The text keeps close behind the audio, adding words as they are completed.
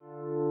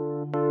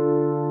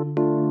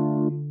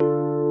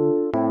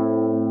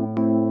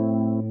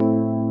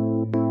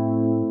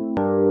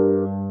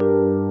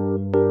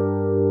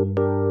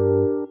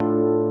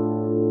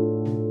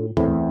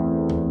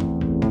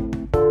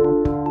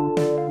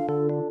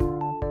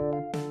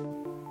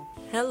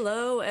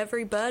Hello,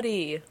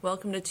 everybody.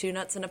 Welcome to Two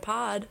Nuts in a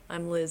Pod.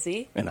 I'm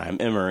Lizzie. And I'm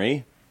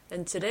Emery.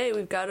 And today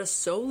we've got a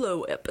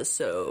solo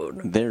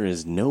episode. There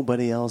is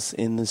nobody else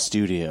in the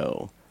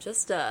studio.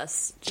 Just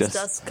us. Just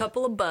us,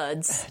 couple of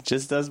buds.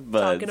 Just us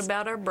buds. Talking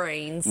about our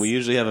brains. We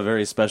usually have a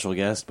very special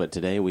guest, but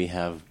today we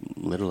have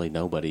literally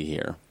nobody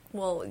here.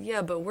 Well,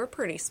 yeah, but we're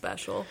pretty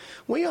special.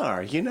 We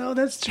are. You know,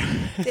 that's true.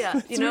 Yeah,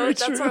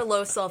 that's our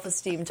low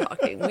self-esteem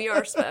talking. We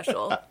are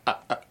special.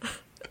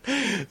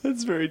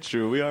 That's very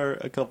true. We are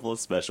a couple of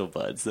special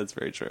buds. That's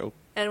very true.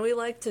 And we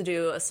like to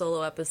do a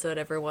solo episode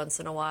every once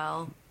in a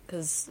while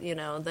because,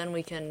 then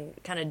we can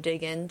kind of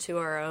dig into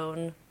our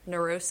own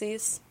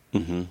neuroses.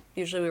 Mm-hmm.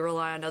 Usually we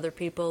rely on other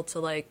people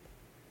to,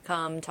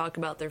 come talk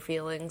about their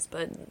feelings,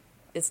 but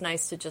it's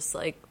nice to just,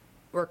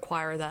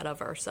 require that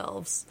of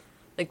ourselves.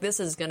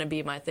 This is going to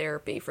be my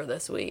therapy for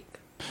this week.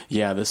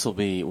 Yeah, this will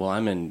be,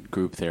 I'm in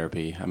group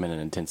therapy. I'm in an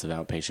intensive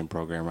outpatient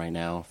program right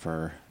now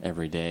for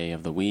every day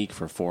of the week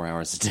for 4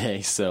 hours a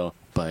day.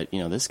 But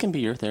this can be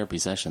your therapy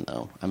session,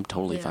 though. I'm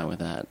totally fine with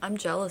that. I'm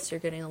jealous you're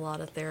getting a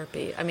lot of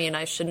therapy. I mean,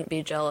 I shouldn't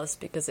be jealous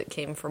because it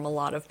came from a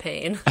lot of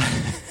pain.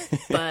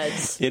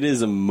 But it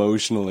is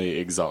emotionally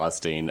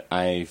exhausting.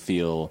 I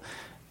feel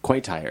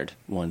quite tired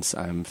once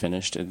I'm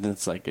finished. And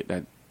it's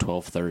at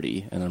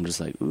 12:30, and I'm just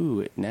like,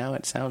 ooh, now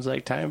it sounds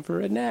like time for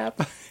a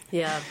nap.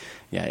 Yeah.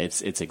 Yeah,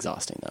 it's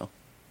exhausting, though.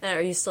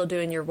 Are you still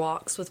doing your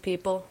walks with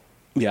people?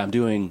 Yeah,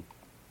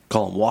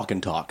 call them walk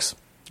and talks.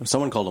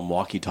 Someone called them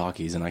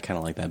walkie-talkies, and I kind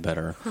of like that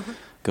better.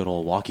 Good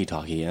old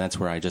walkie-talkie, and that's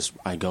where I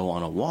go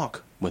on a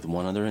walk with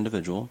one other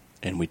individual,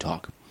 and we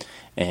talk.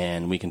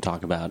 And we can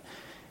talk about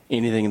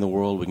anything in the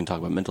world. We can talk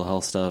about mental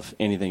health stuff,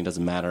 anything,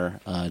 doesn't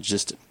matter.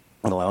 Just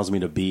it allows me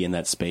to be in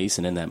that space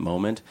and in that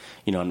moment.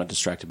 I'm not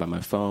distracted by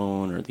my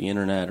phone or the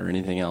internet or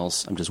anything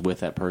else. I'm just with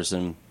that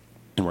person,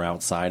 and we're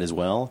outside as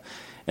well.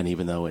 And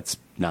even though it's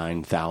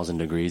 9,000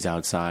 degrees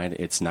outside,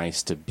 it's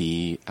nice to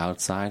be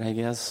outside, I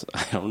guess.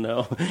 I don't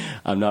know.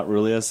 I'm not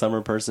really a summer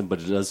person, but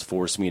it does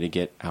force me to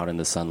get out in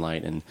the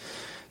sunlight and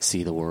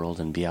see the world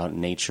and be out in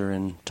nature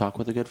and talk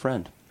with a good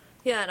friend.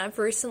 Yeah, and I've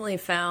recently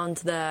found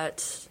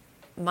that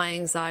my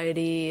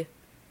anxiety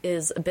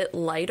is a bit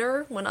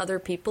lighter when other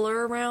people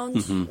are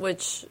around,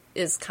 which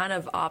is kind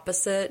of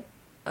opposite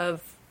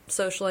of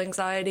social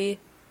anxiety.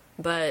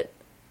 But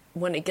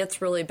when it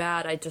gets really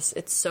bad,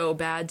 it's so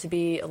bad to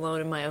be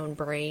alone in my own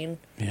brain.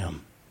 Yeah.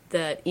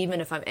 That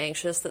even if I'm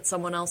anxious that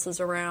someone else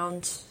is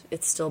around,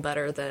 it's still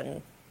better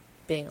than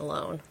being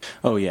alone.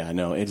 Oh, yeah,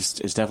 no, it's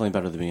definitely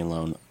better than being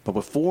alone. But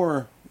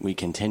before we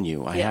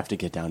continue, I have to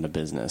get down to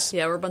business.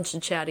 Yeah, we're a bunch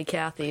of chatty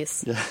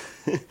Cathys.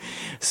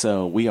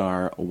 So we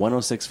are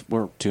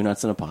we're Two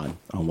Nuts in a Pod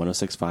on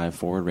 106.5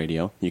 Forward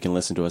Radio. You can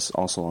listen to us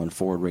also on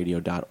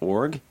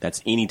forwardradio.org.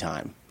 That's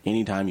anytime.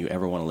 Anytime you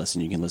ever want to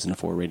listen, you can listen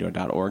to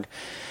forwardradio.org.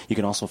 You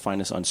can also find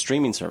us on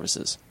streaming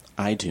services,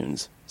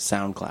 iTunes,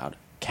 SoundCloud,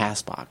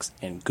 CastBox,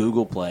 and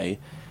Google Play.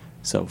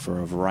 So for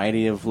a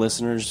variety of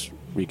listeners,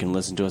 you can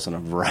listen to us on a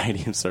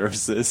variety of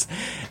services.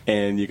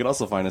 And you can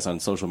also find us on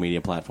social media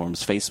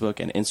platforms,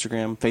 Facebook and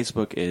Instagram.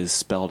 Facebook is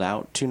spelled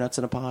out Two Nuts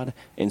in a Pod.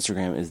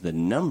 Instagram is the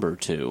number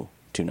 2,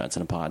 Two Nuts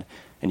in a Pod.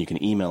 And you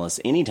can email us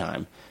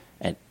anytime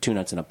at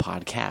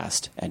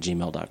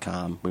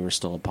twonutsinapodcast@gmail.com. We were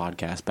still a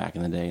podcast back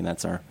in the day, and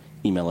that's our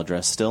email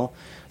address still.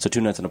 So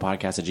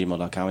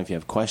twonutsinapodcast@gmail.com. If you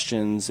have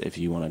questions, if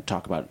you want to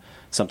talk about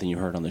something you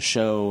heard on the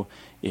show,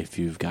 if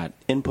you've got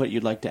input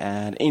you'd like to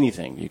add,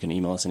 anything, you can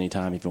email us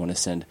anytime. If you want to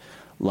send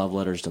love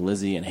letters to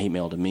Lizzie and hate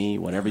mail to me,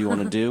 whatever you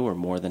want to do, we're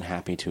more than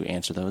happy to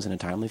answer those in a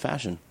timely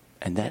fashion.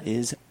 And that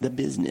is the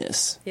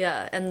business.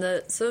 Yeah, and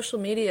the social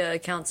media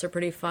accounts are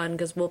pretty fun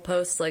because we'll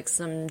post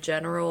some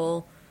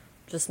general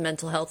just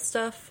mental health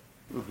stuff.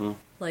 Mm-hmm.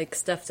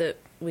 Stuff that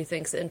we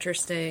think's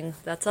interesting.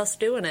 That's us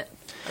doing it.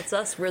 That's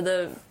us. We're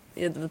the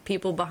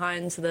people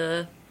behind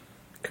the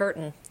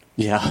curtain.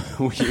 Yeah,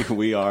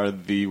 we are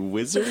the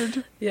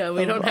wizard. Yeah,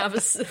 we don't have a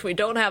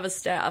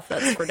staff.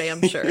 That's for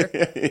damn sure.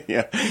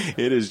 Yeah,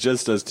 it is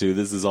just us two.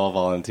 This is all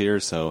volunteer.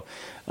 So,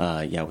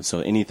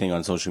 So anything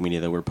on social media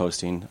that we're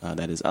posting,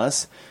 that is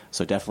us.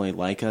 So definitely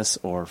like us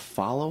or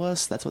follow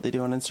us. That's what they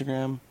do on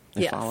Instagram.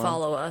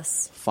 Follow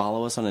us.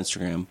 Follow us on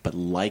Instagram, but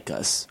like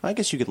us. I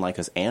guess you can like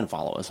us and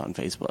follow us on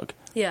Facebook.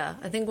 Yeah,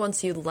 I think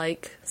once you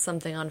like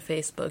something on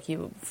Facebook,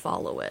 you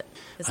follow it.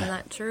 Isn't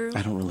that true?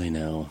 I don't really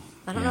know.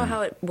 I don't know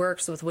how it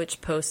works with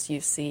which posts you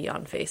see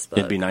on Facebook.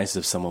 It'd be nice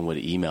if someone would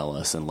email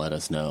us and let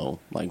us know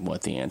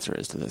what the answer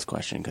is to this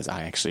question, because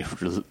I actually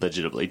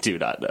legitimately do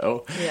not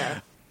know. Yeah.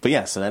 But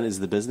yeah, so that is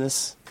the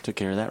business. Took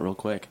care of that real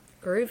quick.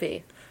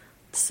 Groovy.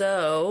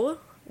 So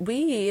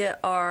we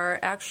are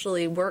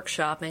actually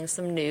workshopping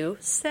some new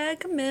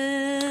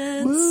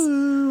segments.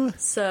 Woo!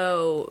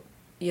 So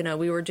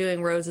we were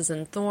doing Roses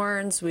and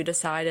Thorns, we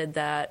decided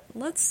that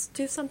let's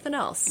do something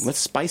else. Let's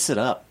spice it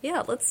up.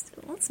 Yeah, let's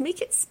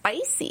make it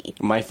spicy.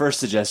 My first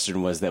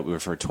suggestion was that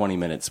for 20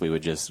 minutes we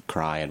would just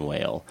cry and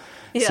wail.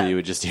 Yeah. So you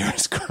would just hear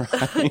us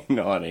crying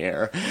on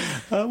air,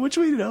 which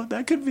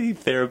that could be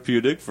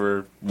therapeutic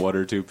for one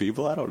or two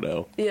people. I don't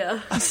know. Yeah,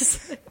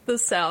 just the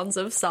sounds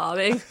of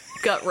sobbing,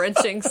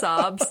 gut-wrenching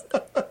sobs.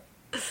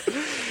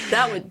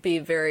 That would be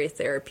very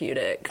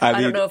therapeutic. I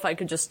don't know if I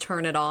could just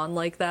turn it on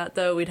like that,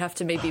 though. We'd have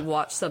to maybe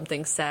watch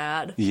something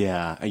sad.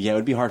 Yeah, it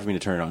would be hard for me to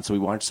turn it on. So we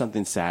watched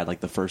something sad,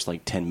 like the first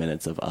 10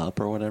 minutes of Up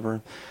or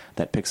whatever,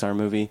 that Pixar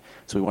movie.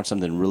 So we watched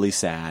something really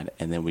sad,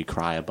 and then we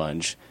cry a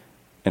bunch.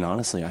 And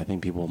honestly, I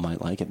think people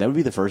might like it. That would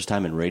be the first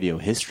time in radio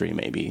history,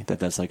 maybe,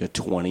 that's like a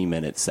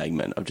 20-minute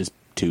segment of just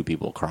two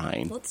people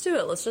crying. Let's do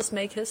it. Let's just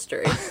make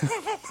history.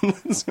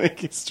 Let's make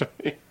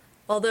history.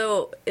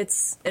 Although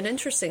it's an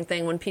interesting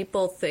thing, when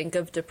people think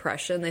of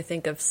depression, they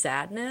think of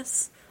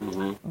sadness,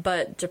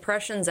 but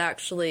depression's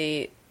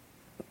actually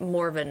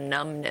more of a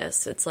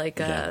numbness. It's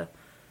like a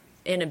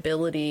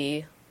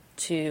inability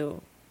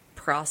to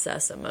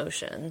process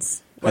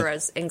emotions,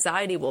 whereas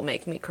anxiety will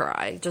make me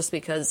cry just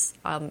because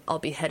I'll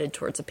be headed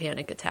towards a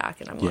panic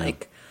attack, and I'm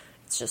like,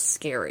 it's just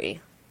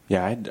scary.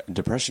 Yeah,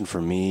 depression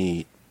for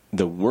me,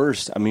 the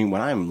worst. I mean,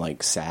 when I'm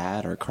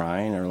sad or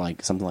crying or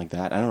something like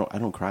that, I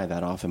don't cry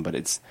that often,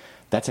 but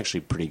that's actually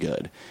pretty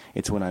good.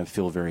 It's when I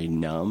feel very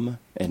numb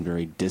and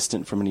very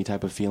distant from any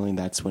type of feeling.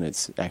 That's when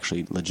it's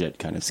actually legit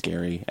kind of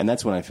scary. And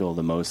that's when I feel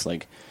the most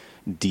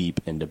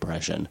deep in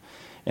depression.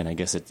 And I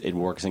guess it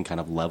works in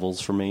kind of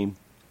levels for me.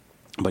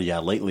 But yeah,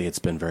 lately it's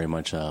been very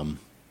much,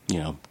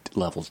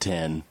 level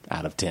 10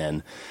 out of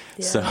 10.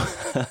 Yeah. So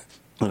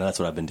that's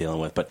what I've been dealing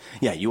with. But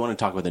yeah, you want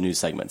to talk about the news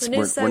segments.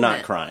 We're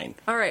not crying.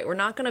 All right, we're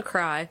not going to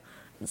cry.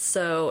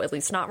 So, at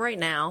least not right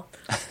now.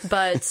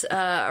 But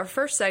our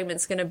first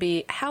segment's going to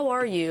be, how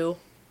are you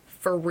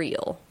for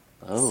real?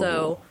 Oh.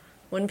 So,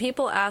 when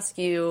people ask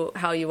you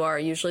how you are,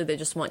 usually they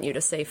just want you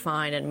to say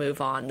fine and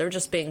move on. They're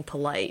just being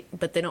polite,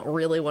 but they don't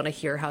really want to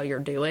hear how you're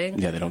doing.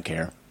 Yeah, they don't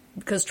care.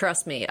 Because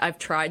trust me, I've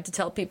tried to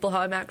tell people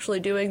how I'm actually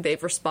doing.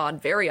 They've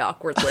responded very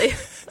awkwardly.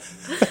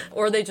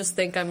 Or they just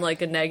think I'm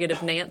like a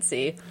negative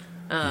Nancy.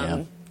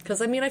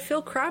 Because, I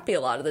feel crappy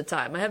a lot of the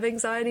time. I have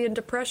anxiety and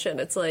depression.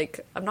 It's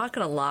I'm not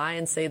going to lie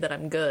and say that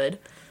I'm good.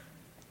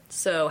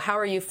 So, how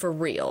are you for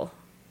real,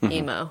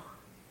 Emo?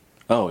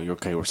 Oh, you're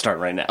okay. We're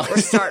starting right now. We're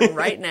starting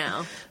right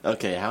now.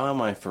 Okay, how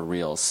am I for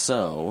real?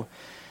 So,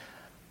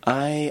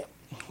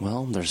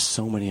 there's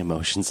so many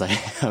emotions I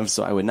have.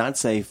 So, I would not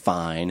say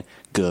fine,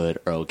 good,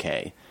 or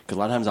okay. Because a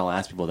lot of times I'll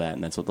ask people that,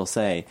 and that's what they'll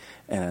say.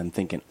 And I'm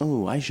thinking,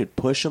 I should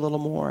push a little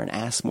more and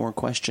ask more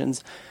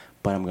questions.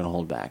 But I'm going to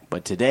hold back.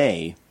 But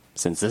today,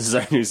 since this is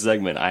our new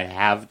segment, I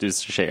have to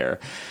share.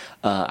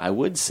 I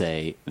would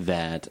say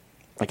that,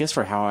 I guess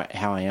for how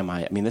I am,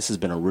 this has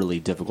been a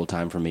really difficult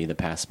time for me the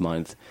past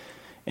month.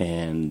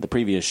 And the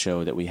previous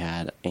show that we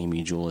had,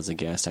 Amy Jewell as a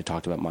guest, I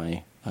talked about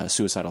my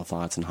suicidal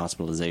thoughts and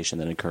hospitalization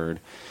that occurred.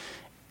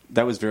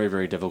 That was very,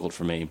 very difficult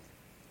for me.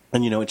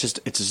 And, it's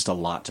just a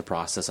lot to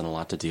process and a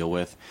lot to deal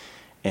with.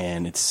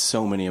 And it's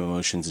so many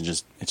emotions, and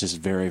it's just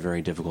very,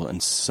 very difficult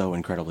and so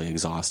incredibly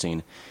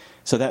exhausting.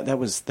 So that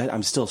was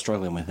I'm still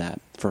struggling with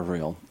that, for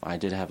real. I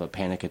did have a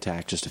panic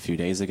attack just a few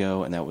days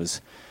ago, and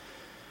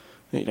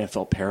it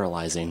felt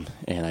paralyzing,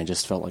 and I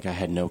just felt like I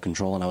had no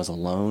control, and I was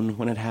alone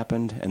when it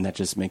happened, and that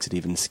just makes it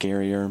even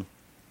scarier.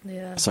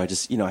 Yeah. So I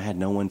just, I had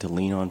no one to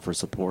lean on for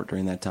support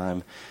during that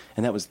time,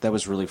 and that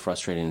was really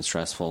frustrating and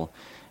stressful,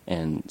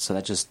 and so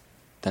that's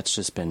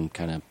just been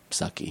kind of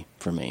sucky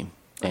for me.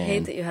 I hate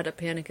that you had a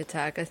panic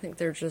attack. I think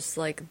they're just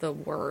the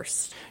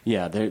worst.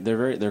 Yeah,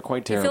 they're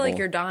quite terrible. I feel like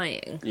you're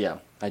dying. Yeah,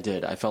 I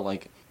did. I felt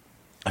like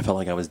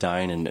I was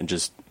dying and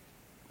just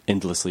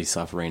endlessly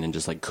suffering and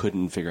just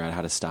couldn't figure out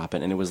how to stop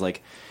it. And it was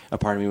a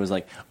part of me was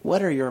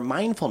what are your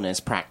mindfulness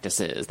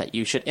practices that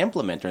you should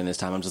implement during this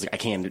time? I'm just I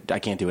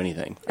can't do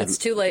anything. It's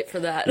too late for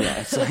that.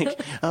 Yeah,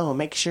 it's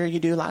make sure you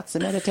do lots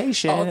of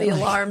meditation. All the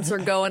alarms are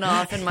going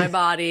off in my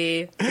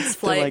body. It's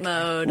flight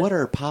mode. What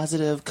are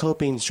positive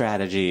coping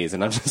strategies?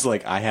 And I'm just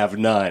I have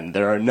none.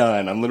 There are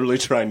none. I'm literally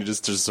trying to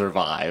just to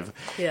survive.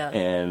 Yeah.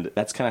 And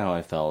that's kind of how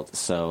I felt.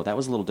 So that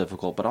was a little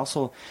difficult, but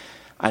also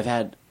I've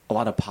had a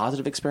lot of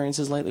positive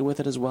experiences lately with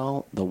it as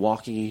well. The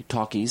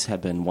walkie-talkies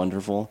have been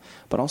wonderful,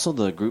 but also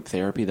the group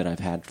therapy that I've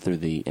had through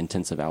the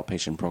intensive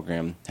outpatient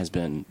program has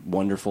been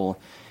wonderful.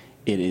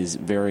 It is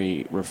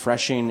very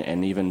refreshing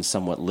and even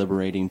somewhat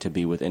liberating to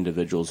be with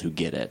individuals who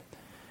get it.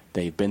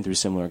 They've been through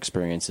similar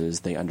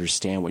experiences. They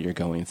understand what you're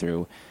going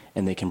through,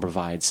 and they can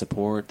provide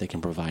support. They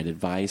can provide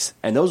advice.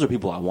 And those are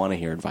people I want to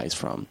hear advice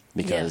from,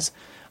 because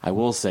I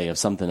will say of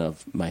something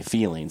of my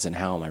feelings and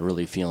how am I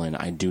really feeling,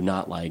 I do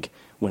not like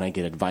when I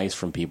get advice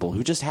from people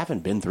who just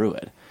haven't been through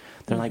it.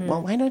 They're like,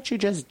 well, why don't you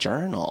just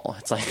journal?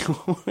 It's like,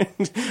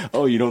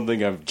 oh, you don't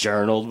think I've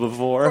journaled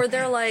before? Or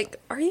they're like,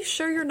 are you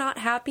sure you're not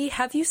happy?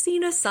 Have you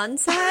seen a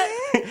sunset?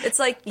 It's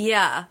like,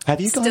 yeah.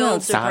 Have you gone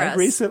outside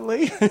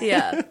recently?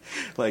 Yeah.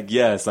 Like,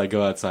 yes, I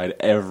go outside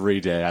every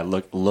day. I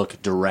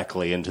look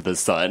directly into the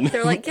sun.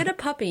 They're like, get a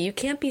puppy. You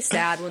can't be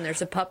sad when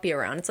there's a puppy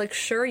around. It's like,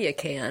 sure you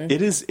can.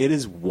 It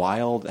is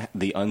wild,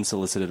 the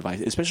unsolicited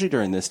advice, especially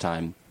during this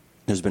time.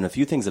 There's been a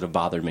few things that have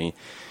bothered me.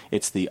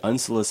 It's the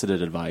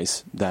unsolicited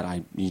advice that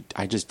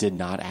I just did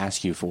not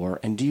ask you for.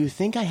 And do you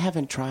think I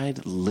haven't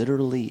tried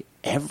literally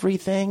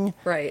everything?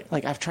 Right.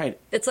 Like, I've tried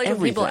It's like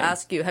everything. when people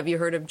ask you, have you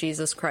heard of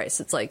Jesus Christ?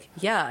 It's like,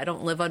 yeah, I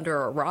don't live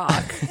under a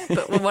rock.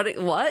 But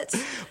what?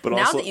 But now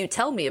also, that you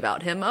tell me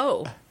about him,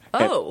 and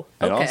okay.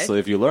 Also,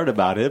 if you learn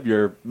about him,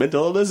 your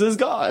mental illness is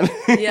gone.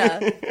 Yeah.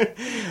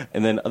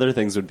 And then other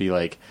things would be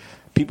like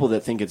people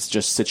that think it's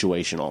just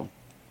situational.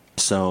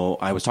 So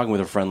I was talking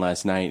with a friend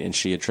last night, and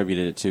she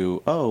attributed it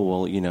to, oh,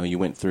 well, you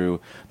went through,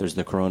 there's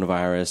the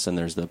coronavirus, and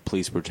there's the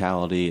police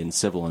brutality, and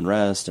civil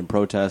unrest, and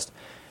protest.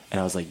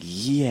 And I was like,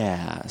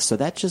 yeah, so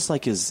that just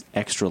like is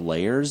extra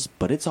layers,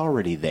 but it's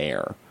already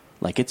there.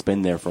 Like, it's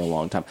been there for a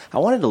long time. I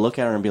wanted to look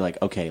at her and be like,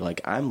 okay,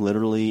 like, I'm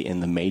literally in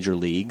the major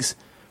leagues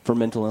for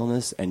mental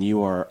illness, and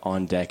you are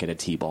on deck at a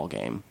T-ball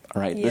game.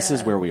 All right, This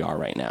is where we are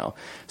right now.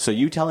 So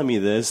you telling me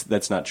this,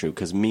 that's not true,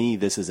 because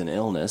this is an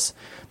illness.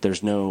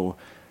 There's no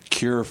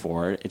cure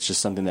for it. It's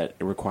just something that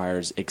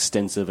requires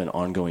extensive and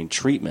ongoing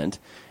treatment.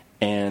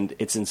 And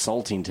it's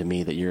insulting to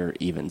me that you're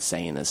even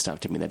saying this stuff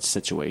to me. That's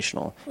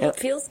situational. Well, it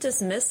feels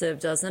dismissive,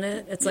 doesn't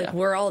it? It's like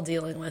we're all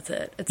dealing with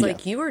it. It's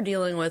like you are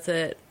dealing with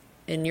it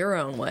in your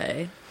own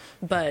way,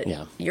 but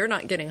you're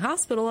not getting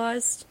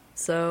hospitalized.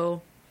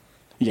 So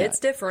it's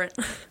different.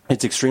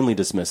 It's extremely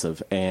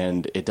dismissive,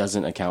 and it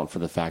doesn't account for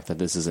the fact that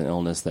this is an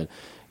illness that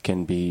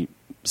can be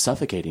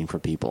suffocating for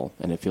people,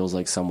 and it feels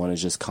like someone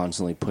is just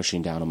constantly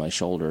pushing down on my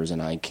shoulders,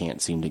 and I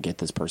can't seem to get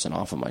this person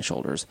off of my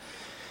shoulders.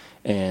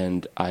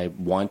 And I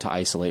want to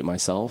isolate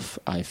myself.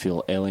 I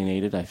feel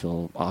alienated. I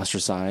feel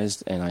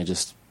ostracized, and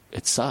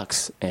it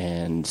sucks.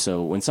 And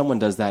so when someone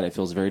does that, it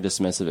feels very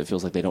dismissive. It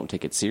feels like they don't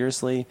take it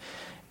seriously.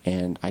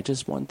 And I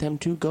just want them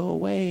to go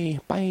away.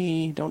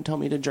 Bye. Don't tell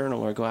me to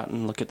journal or go out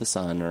and look at the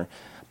sun or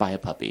buy a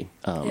puppy.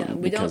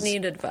 We don't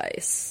need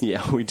advice.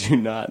 Yeah, we do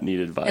not need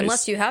advice.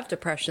 Unless you have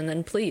depression,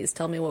 then please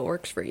tell me what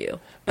works for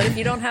you. But if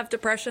you don't have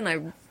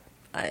depression,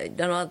 I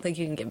don't think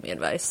you can give me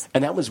advice.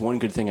 And that was one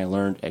good thing I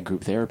learned at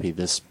group therapy.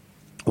 This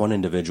one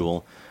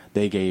individual,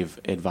 they gave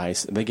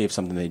advice. They gave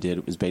something they did.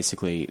 It was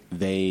basically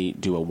they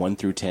do a 1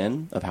 through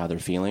 10 of how they're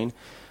feeling.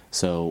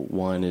 So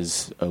 1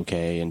 is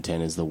okay and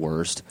 10 is the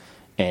worst.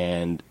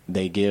 And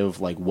they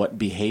give like what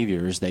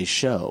behaviors they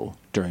show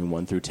during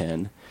 1 through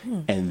 10.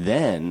 And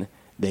then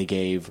they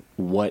gave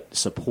what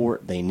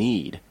support they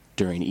need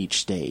during each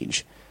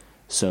stage.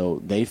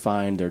 So they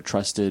find their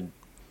trusted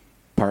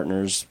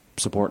partners,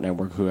 support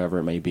network, whoever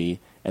it may be,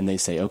 and they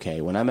say,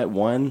 okay, when I'm at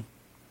 1,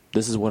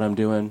 this is what I'm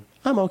doing.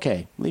 I'm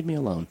okay. Leave me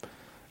alone.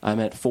 I'm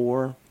at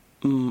 4,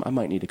 I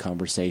might need a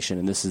conversation,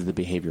 and this is the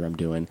behavior I'm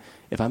doing.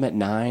 If I'm at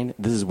 9,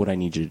 this is what I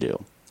need you to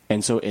do.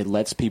 And so it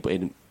lets people...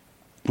 It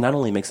not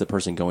only makes the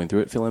person going through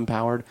it feel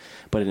empowered,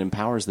 but it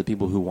empowers the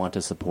people who want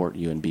to support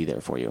you and be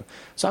there for you.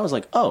 So I was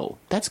like, oh,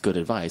 that's good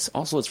advice.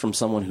 Also, it's from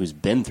someone who's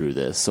been through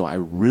this, so I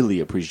really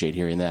appreciate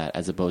hearing that,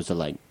 as opposed to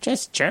like,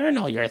 just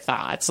journal your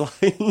thoughts.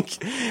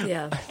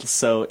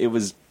 So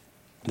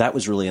that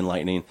was really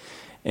enlightening,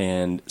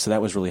 and so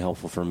that was really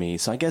helpful for me.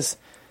 So I guess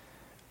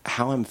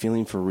how I'm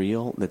feeling for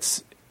real,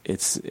 it's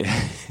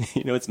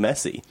it's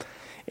messy.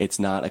 It's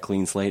not a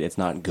clean slate. It's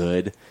not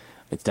good.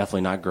 It's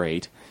definitely not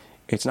great.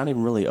 It's not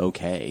even really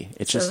okay.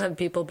 It's just... have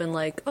people been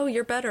like, oh,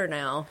 you're better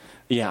now?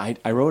 Yeah,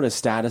 I wrote a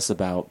status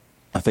about,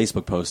 a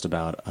Facebook post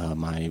about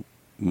my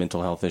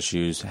mental health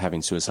issues,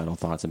 having suicidal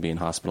thoughts and being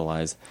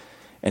hospitalized.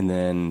 And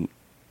then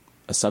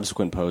a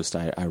subsequent post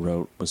I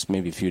wrote was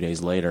maybe a few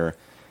days later,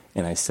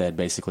 and I said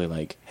basically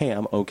like, hey,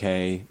 I'm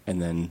okay.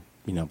 And then,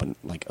 but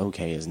like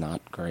okay is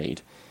not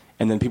great.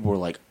 And then people were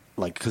like,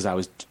 because I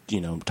was,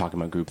 talking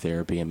about group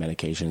therapy and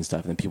medication and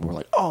stuff, and then people were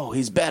like, oh,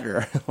 he's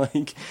better.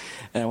 And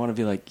I want to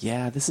be like,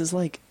 yeah, this is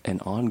like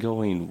an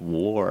ongoing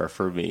war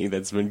for me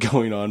that's been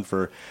going on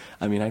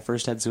I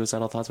first had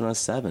suicidal thoughts when I was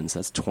 7, so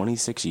that's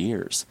 26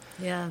 years.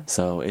 Yeah.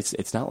 So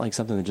it's not like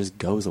something that just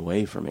goes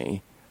away for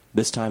me.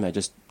 This time I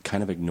just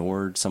kind of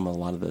ignored a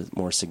lot of the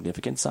more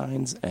significant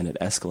signs, and it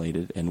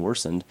escalated and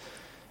worsened,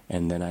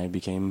 and then I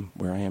became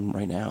where I am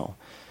right now.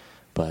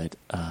 But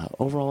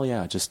overall,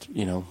 yeah, just,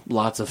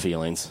 lots of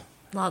feelings.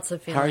 Lots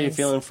of feelings. How are you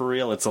feeling for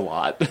real? It's a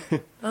lot.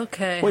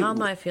 Okay, Wait, how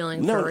am I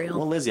feeling for real?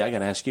 Well, Lizzie, I got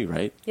to ask you,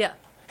 right? Yeah.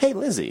 Hey,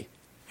 Lizzie.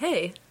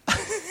 Hey.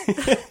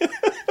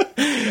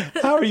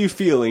 How are you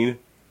feeling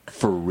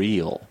for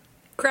real?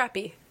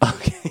 Crappy.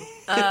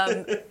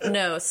 Okay.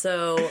 No,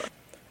 so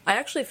I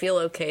actually feel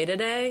okay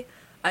today.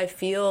 I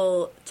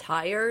feel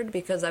tired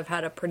because I've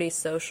had a pretty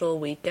social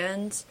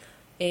weekend,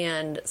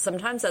 and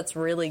sometimes that's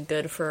really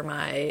good for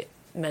my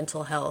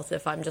mental health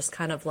if I'm just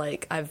kind of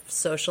like I've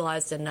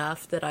socialized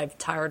enough that I've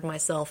tired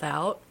myself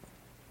out,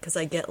 because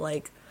I get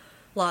like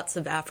lots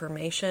of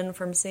affirmation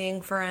from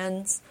seeing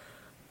friends.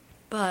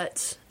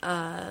 But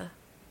I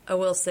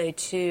will say,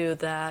 too,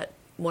 that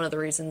one of the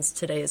reasons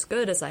today is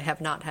good is I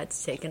have not had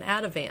to take an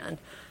Ativan.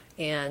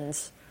 And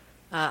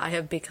I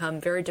have become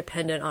very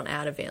dependent on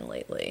Ativan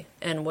lately.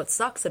 And what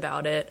sucks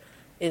about it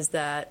is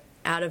that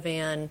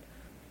Ativan,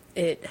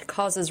 it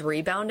causes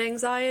rebound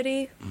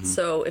anxiety. Mm-hmm.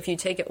 So if you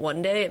take it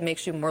one day, it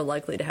makes you more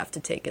likely to have to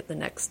take it the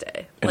next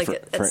day. And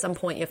at some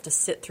point, you have to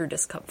sit through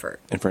discomfort.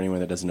 And for anyone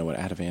that doesn't know what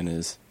Ativan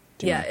is,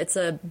 it's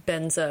a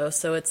benzo.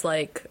 So it's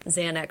like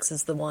Xanax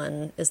is the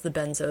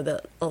benzo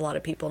that a lot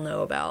of people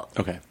know about.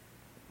 Okay.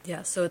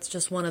 Yeah, so it's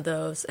just one of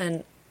those.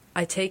 And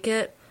I take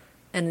it,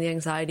 and the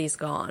anxiety's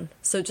gone.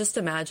 So just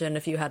imagine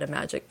if you had a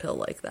magic pill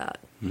like that.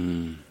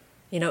 Mm.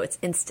 You know, it's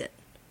instant.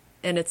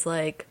 And it's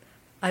like,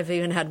 I've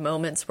even had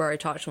moments where I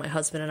talk to my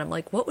husband and I'm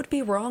like, what would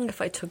be wrong if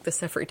I took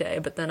this every day?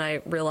 But then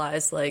I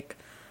realized, like,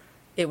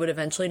 it would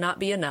eventually not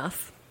be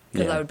enough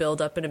because I would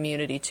build up an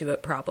immunity to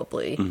it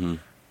probably. Mm-hmm.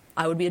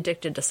 I would be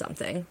addicted to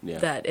something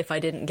that if I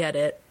didn't get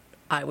it,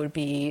 I would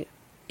be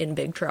in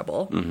big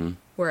trouble. Mm-hmm.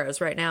 Whereas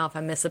right now, if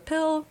I miss a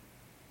pill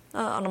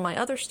on my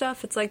other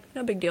stuff, it's like,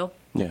 no big deal.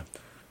 Yeah.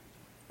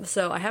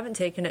 So I haven't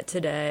taken it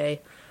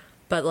today,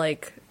 but,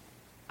 like,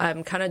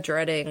 I'm kind of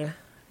dreading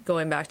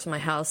going back to my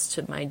house,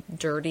 to my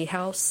dirty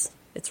house.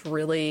 It's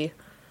really,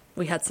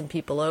 we had some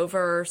people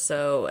over,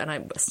 and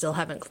I still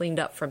haven't cleaned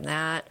up from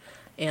that.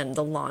 And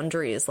the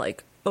laundry is,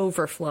 like,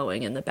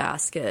 overflowing in the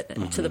basket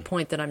to the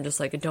point that I'm just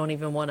like, I don't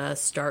even want to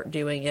start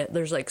doing it.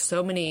 There's, like,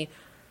 so many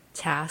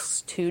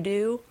tasks to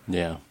do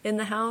in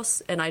the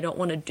house, and I don't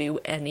want to do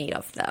any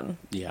of them.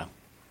 Yeah,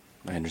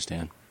 I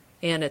understand.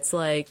 And it's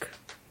like,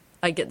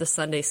 I get the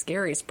Sunday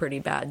scaries pretty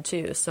bad,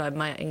 too. So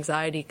my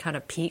anxiety kind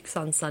of peaks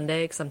on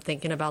Sunday because I'm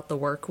thinking about the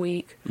work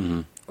week.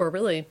 Mm-hmm. Or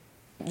really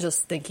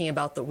just thinking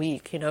about the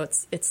week. You know,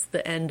 it's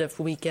the end of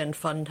weekend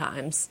fun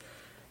times.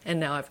 And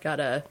now I've got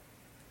to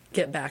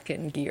get back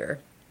in gear.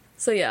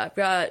 So, yeah,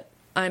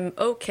 I'm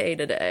okay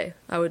today.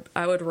 I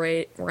would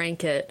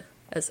rank it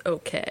as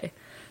okay.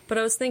 But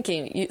I was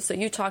thinking, so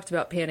you talked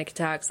about panic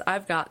attacks.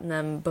 I've gotten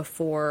them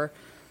before.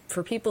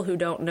 For people who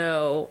don't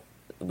know,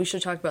 we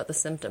should talk about the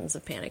symptoms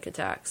of panic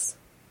attacks.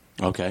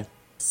 Okay.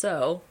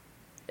 So,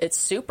 it's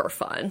super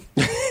fun.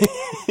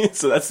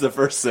 So that's the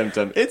first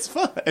symptom. It's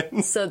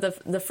fun. So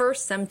the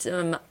first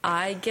symptom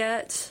I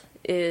get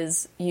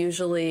is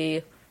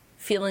usually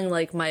feeling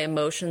like my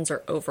emotions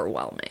are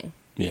overwhelming.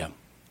 Yeah.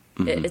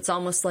 Mm-hmm. It's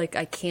almost like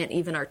I can't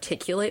even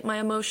articulate my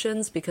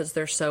emotions because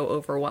they're so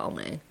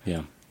overwhelming.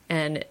 Yeah.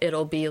 And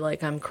it'll be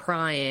like I'm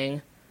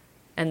crying,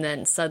 and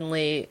then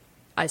suddenly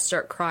I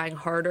start crying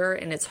harder,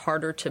 and it's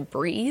harder to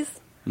breathe.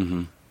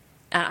 Mm-hmm.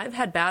 And I've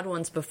had bad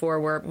ones before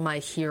where my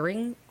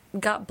hearing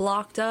got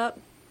blocked up.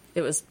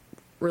 It was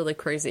really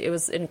crazy. It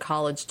was in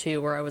college,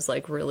 too, where I was,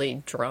 like,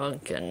 really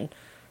drunk, and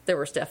there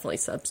was definitely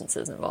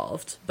substances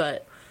involved.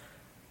 But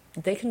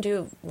they can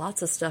do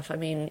lots of stuff. I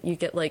mean, you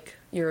get, like,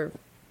 your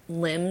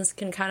limbs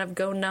can kind of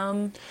go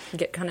numb,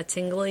 get kind of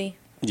tingly.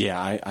 Yeah,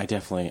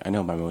 I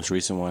know my most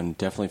recent one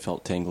definitely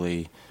felt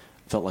tingly.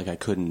 Felt like I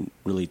couldn't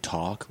really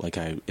talk. Like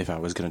if I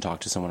was going to talk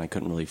to someone, I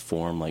couldn't really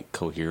form like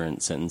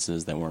coherent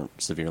sentences that weren't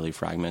severely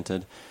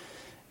fragmented.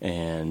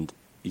 And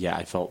yeah,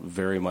 I felt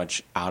very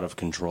much out of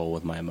control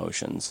with my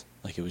emotions.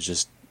 Like it was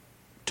just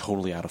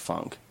totally out of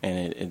funk.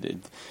 And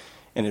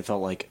it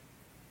felt like,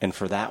 and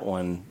for that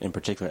one in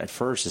particular, at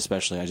first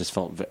especially, I just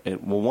felt,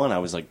 I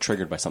was like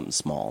triggered by something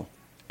small.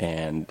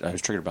 And I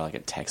was triggered by like a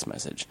text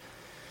message.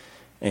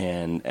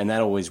 And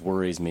that always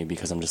worries me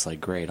because I'm just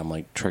like, great, I'm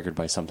like triggered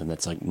by something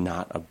that's like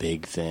not a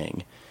big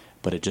thing,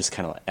 but it just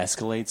kind of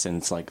escalates and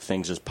it's like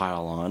things just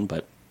pile on.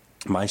 But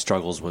my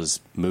struggles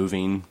was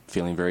moving,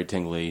 feeling very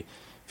tingly,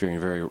 feeling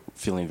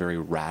very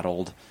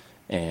rattled,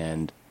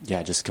 and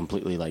yeah, just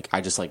completely like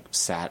I just like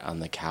sat on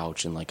the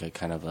couch in like a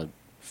kind of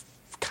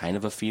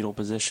a fetal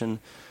position,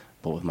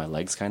 but with my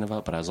legs kind of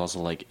up. But I was also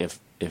like,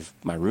 if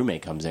my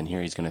roommate comes in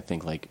here, he's gonna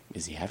think like,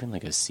 is he having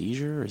like a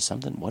seizure or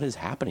something? What is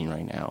happening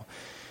right now?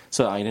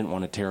 So I didn't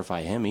want to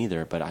terrify him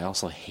either, but I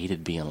also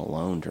hated being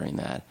alone during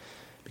that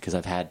because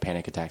I've had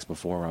panic attacks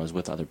before where I was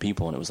with other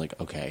people and it was like,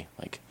 okay,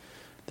 like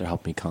they're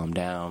helping me calm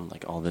down,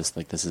 like all this,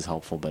 like this is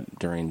helpful. But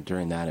during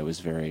that, it was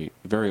very,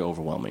 very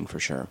overwhelming for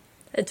sure.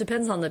 It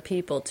depends on the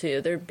people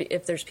too.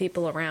 If there's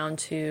people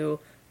around who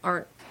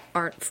aren't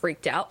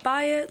freaked out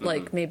by it, mm-hmm.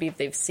 like maybe if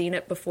they've seen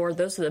it before,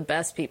 those are the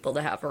best people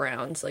to have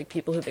around, like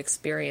people who've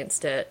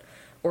experienced it.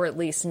 Or at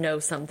least know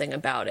something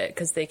about it,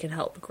 because they can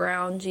help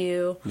ground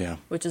you,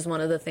 which is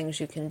one of the things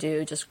you can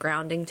do, just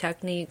grounding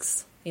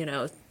techniques. You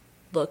know,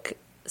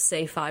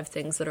 say 5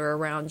 things that are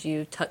around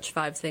you, touch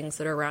 5 things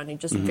that are around you,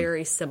 just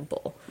very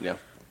simple. Yeah.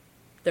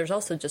 There's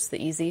also just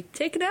the easy,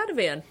 take an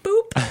Ativan,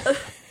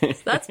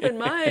 boop. That's been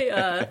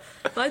my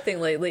thing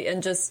lately.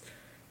 And just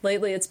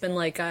lately it's been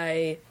like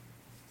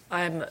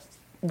I'm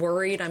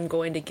worried I'm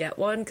going to get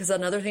one, because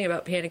another thing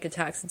about panic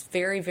attacks, it's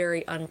very,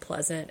 very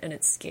unpleasant and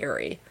it's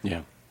scary.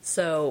 Yeah.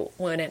 So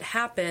when it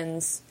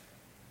happens,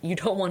 you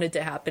don't want it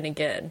to happen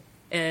again.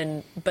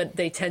 But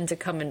they tend to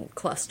come in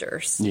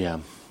clusters. Yeah,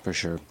 for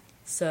sure.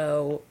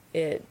 So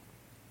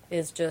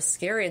is just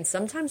scary. And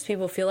sometimes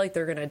people feel like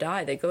they're going to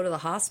die. They go to the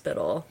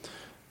hospital.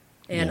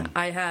 And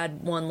I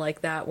had one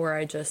like that where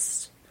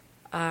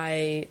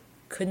I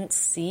couldn't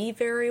see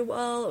very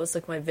well. It was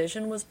like my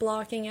vision was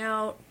blocking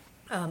out.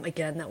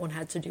 Again, that one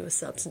had to do with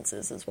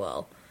substances as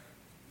well.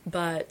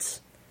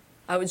 But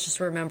I would just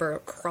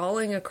remember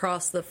crawling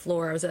across the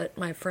floor. I was at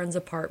my friend's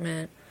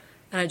apartment,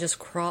 and I just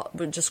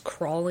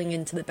crawling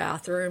into the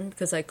bathroom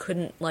because I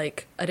couldn't, I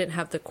didn't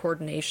have the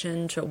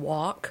coordination to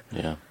walk.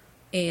 Yeah.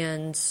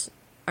 And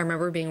I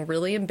remember being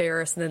really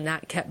embarrassed, and then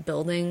that kept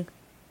building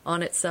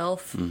on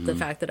itself, the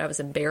fact that I was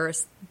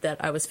embarrassed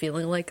that I was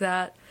feeling like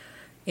that.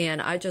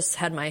 And I just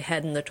had my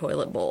head in the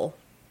toilet bowl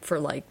for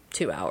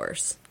 2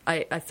 hours.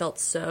 I felt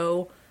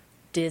so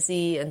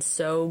dizzy and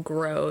so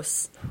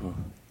gross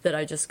that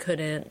I just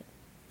couldn't.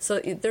 So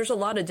there's a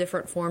lot of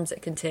different forms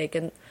it can take.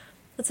 And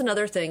that's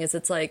another thing is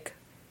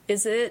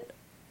is it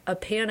a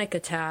panic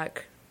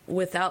attack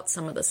without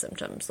some of the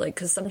symptoms?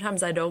 Because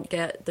sometimes I don't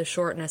get the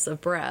shortness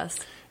of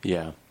breath.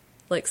 Yeah.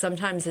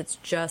 Sometimes it's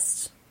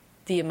just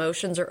the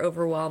emotions are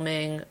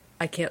overwhelming.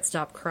 I can't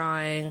stop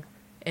crying.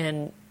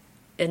 And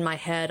in my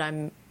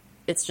head,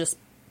 it's just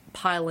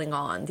piling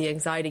on. The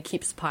anxiety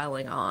keeps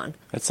piling on.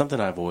 That's something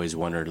I've always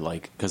wondered,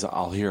 because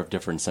I'll hear of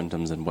different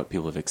symptoms and what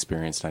people have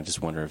experienced, and I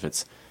just wonder if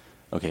it's,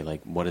 okay,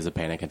 what is a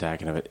panic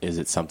attack, and is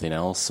it something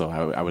else? So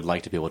I would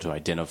like to be able to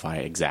identify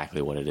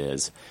exactly what it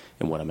is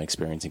and what I'm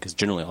experiencing, because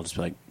generally I'll just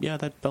be like, yeah,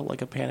 that felt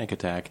like a panic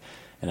attack,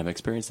 and I've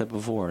experienced that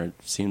before. It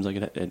seems like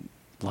it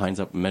lines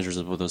up, measures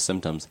up with those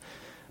symptoms.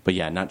 But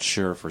yeah, not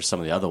sure for some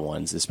of the other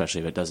ones,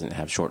 especially if it doesn't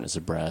have shortness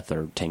of breath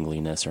or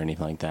tingliness or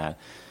anything like that,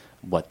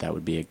 what that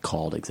would be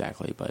called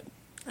exactly. But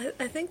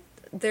I think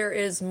there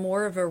is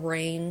more of a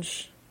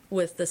range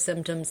with the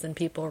symptoms than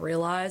people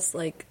realize,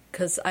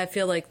 because I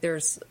feel like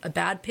there's a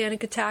bad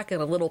panic attack and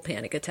a little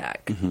panic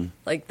attack. Mm-hmm.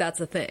 That's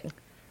a thing.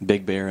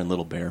 Big bear and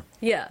little bear.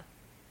 Yeah.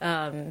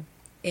 And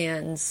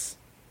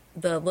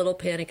the little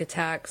panic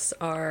attacks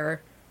they're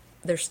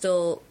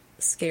still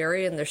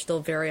scary and they're still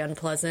very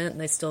unpleasant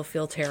and they still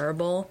feel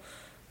terrible,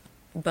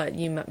 but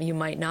you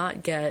might not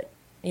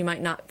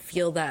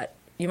feel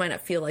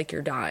like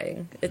you're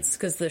dying. It's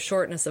because the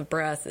shortness of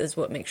breath is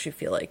what makes you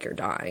feel like you're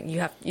dying.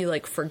 You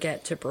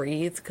forget to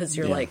breathe because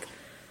you're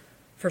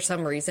for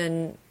some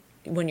reason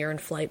when you're in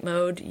flight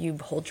mode you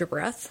hold your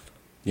breath.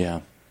 Yeah,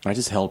 I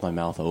just held my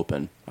mouth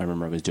open. I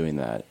remember I was doing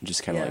that,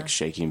 just kind of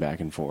shaking back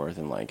and forth,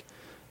 and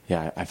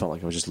I felt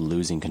like I was just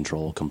losing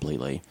control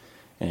completely.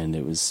 And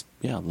it was,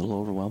 a little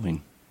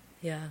overwhelming.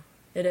 Yeah,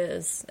 it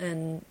is.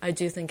 And I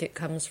do think it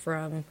comes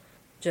from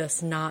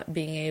just not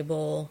being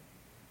able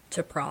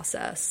to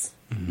process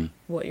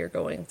what you're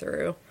going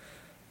through.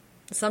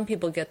 Some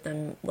people get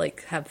them,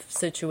 have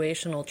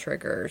situational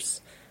triggers,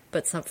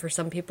 but for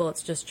some people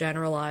it's just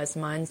generalized.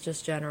 Mine's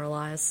just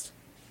generalized.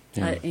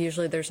 Yeah.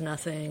 Usually there's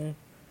nothing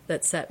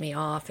that set me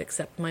off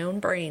except my own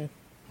brain.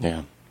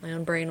 Yeah. My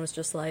own brain was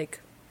just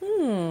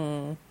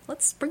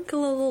let's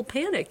sprinkle a little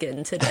panic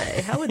in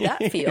today. How would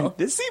that feel?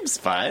 This seems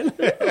fun.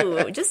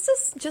 Ooh,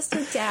 just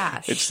a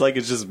dash. It's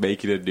it's just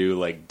making a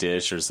new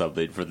dish or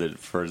something for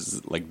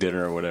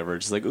dinner or whatever.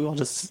 Just I'll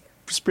just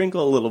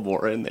sprinkle a little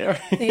more in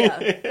there.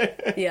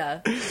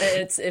 Yeah.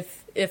 It's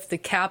if the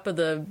cap of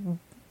the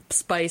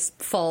spice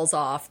falls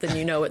off, then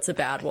you know it's a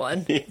bad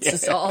one. It's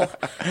just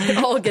it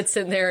all gets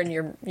in there, and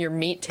your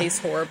meat tastes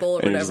horrible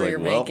or whatever you're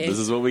making. This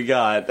is what we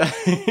got.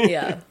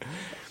 Yeah.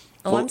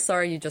 Oh, I'm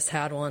sorry you just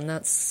had one.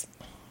 That's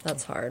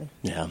hard.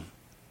 Yeah.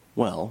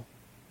 Well,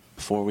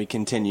 before we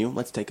continue,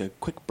 let's take a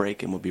quick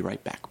break and we'll be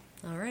right back.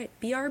 All right.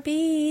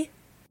 BRB.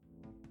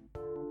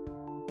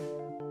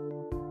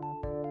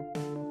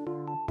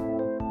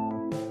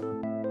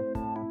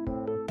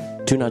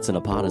 Two Nuts in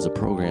a Pod is a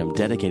program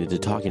dedicated to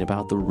talking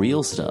about the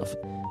real stuff,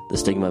 the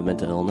stigma of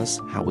mental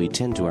illness, how we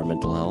tend to our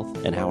mental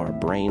health, and how our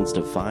brains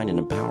define and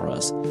empower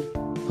us.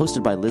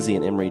 Hosted by Lizzie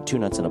and Emery, Two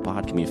Nuts in a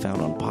Pod can be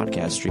found on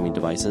podcast streaming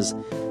devices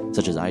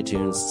such as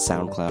iTunes,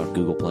 SoundCloud,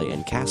 Google Play,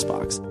 and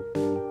CastBox.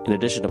 In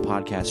addition to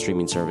podcast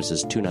streaming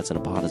services, Two Nuts in a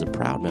Pod is a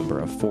proud member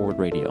of Forward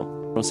Radio.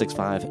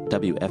 1065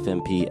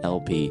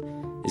 WFMP-LP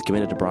is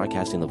committed to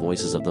broadcasting the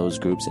voices of those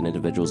groups and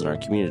individuals in our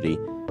community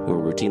who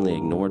are routinely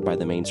ignored by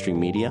the mainstream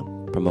media,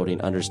 promoting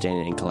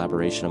understanding and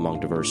collaboration among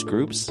diverse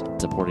groups,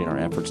 supporting our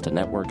efforts to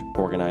network,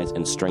 organize,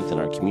 and strengthen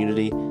our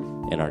community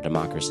and our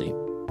democracy.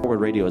 Forward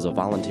Radio is a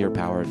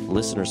volunteer-powered,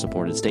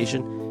 listener-supported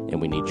station,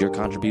 and we need your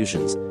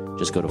contributions.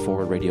 Just go to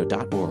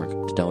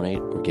forwardradio.org to donate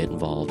or get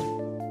involved.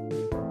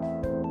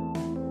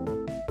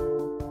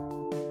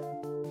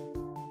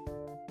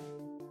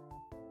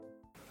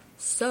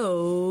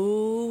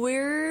 So,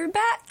 we're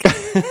back.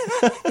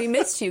 We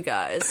missed you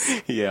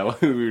guys. Yeah,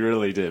 we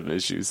really did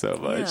miss you so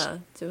much. Yeah,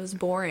 it was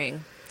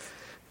boring.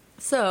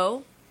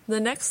 So,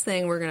 the next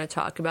thing we're going to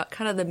talk about,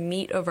 kind of the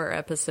meat of our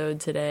episode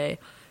today,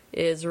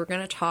 is we're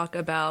going to talk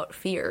about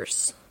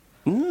fears.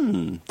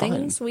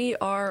 Things we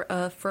are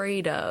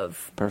afraid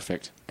of.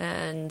 Perfect.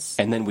 And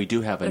then we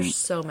do have there's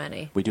so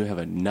many. We do have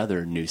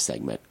another new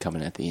segment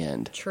coming at the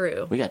end.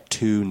 True. We got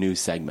 2 new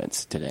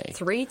segments today.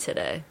 3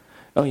 today.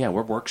 Oh, yeah,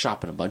 we're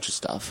workshopping a bunch of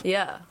stuff.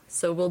 Yeah.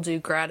 So we'll do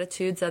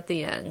gratitudes at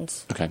the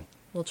end. Okay.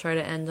 We'll try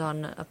to end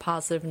on a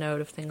positive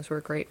note of things we're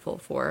grateful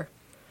for.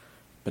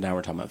 But now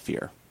we're talking about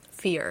fear.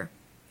 Fear.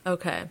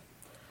 Okay.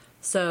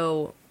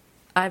 So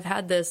I've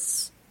had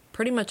this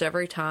pretty much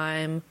every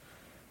time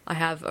I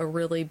have a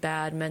really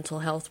bad mental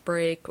health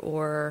break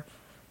or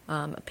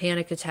a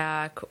panic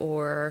attack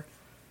or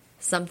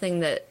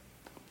something that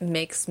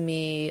makes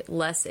me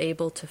less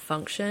able to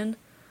function.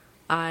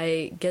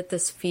 I get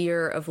this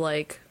fear of,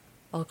 like,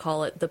 I'll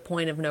call it the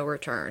point of no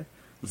return.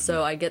 Mm-hmm.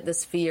 So I get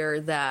this fear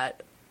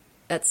that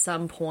at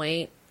some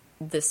point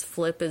this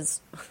switch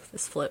is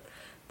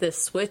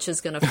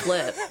going to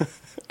flip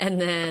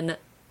and then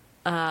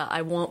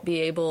I won't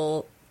be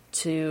able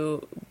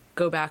to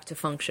go back to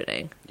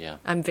functioning. Yeah.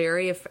 I'm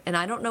and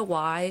I don't know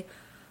why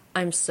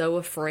I'm so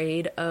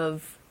afraid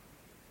of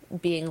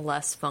being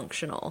less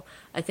functional.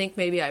 I think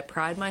maybe I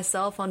pride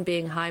myself on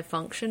being high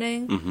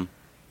functioning. Mm-hmm.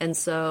 And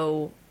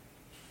so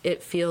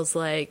it feels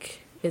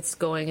like it's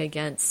going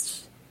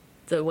against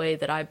the way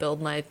that I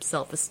build my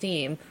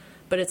self-esteem.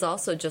 But it's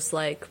also just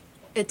like,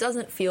 it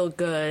doesn't feel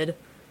good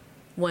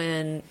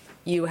when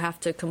you have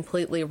to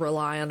completely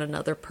rely on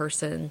another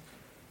person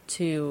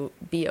to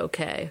be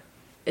okay.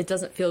 It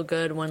doesn't feel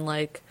good when,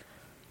 like,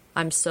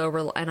 I'm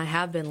so, and I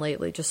have been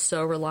lately, just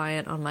so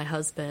reliant on my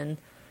husband.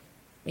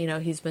 You know,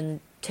 he's been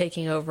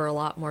taking over a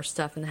lot more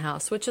stuff in the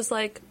house, which is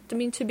like, I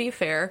mean, to be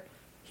fair,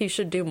 he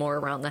should do more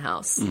around the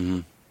house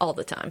all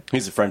the time.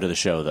 He's a friend of the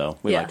show, though.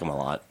 We like him a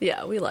lot.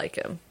 Yeah, we like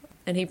him.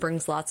 And he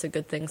brings lots of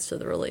good things to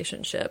the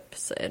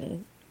relationships.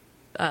 And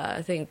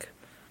I think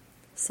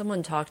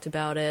someone talked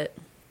about it.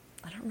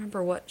 I don't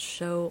remember what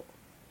show.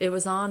 It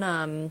was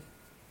on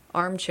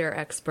Armchair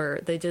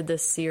Expert. They did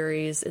this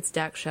series. It's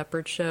Dax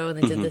Shepard's show.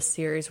 And they did this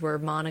series where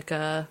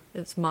Monica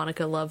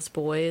Loves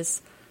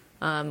Boys,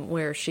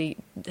 where she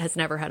has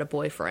never had a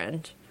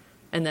boyfriend.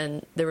 And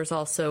then there was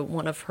also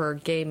one of her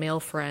gay male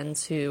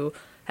friends who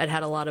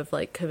had a lot of,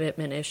 like,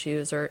 commitment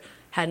issues or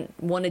hadn't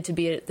wanted to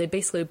be. They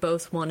basically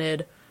both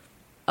wanted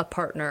a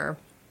partner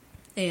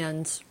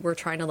and were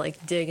trying to,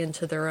 like, dig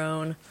into their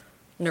own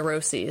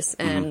neuroses.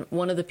 And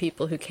one of the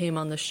people who came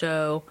on the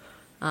show,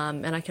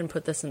 and I can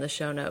put this in the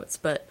show notes,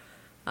 but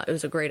it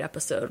was a great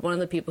episode. One of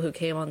the people who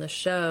came on the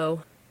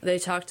show, they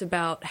talked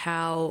about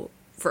how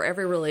for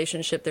every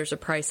relationship there's a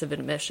price of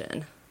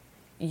admission.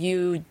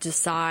 You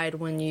decide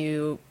when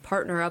you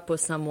partner up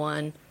with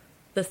someone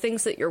the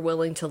things that you're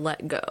willing to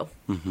let go.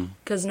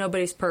 Because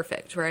nobody's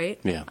perfect, right?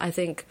 Yeah. I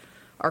think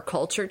our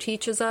culture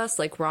teaches us,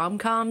 like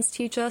rom-coms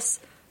teach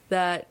us,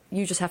 that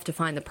you just have to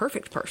find the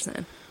perfect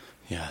person.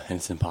 Yeah, and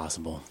it's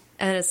impossible.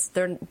 And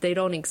they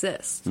don't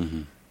exist.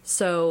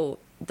 So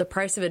the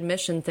price of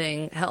admission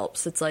thing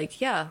helps. It's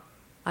like, yeah,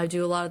 I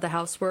do a lot of the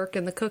housework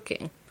and the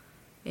cooking.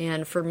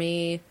 And for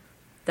me,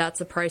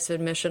 that's a price of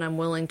admission I'm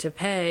willing to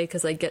pay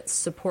because I get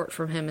support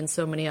from him in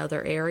so many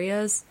other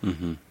areas.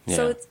 Yeah.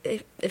 So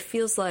it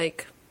feels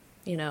like,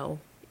 you know,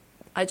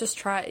 I just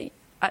try.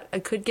 I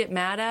could get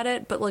mad at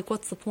it, but, like,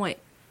 what's the point?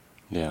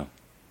 Yeah.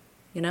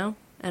 You know?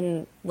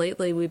 And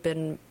lately we've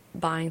been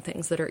buying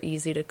things that are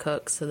easy to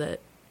cook so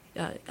that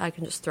I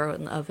can just throw it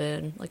in the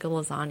oven, like a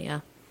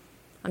lasagna.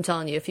 I'm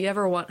telling you, if you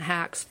ever want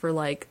hacks for,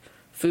 like,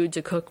 food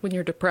to cook when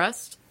you're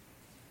depressed,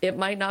 it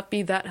might not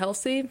be that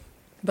healthy,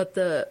 but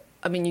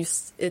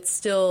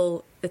it's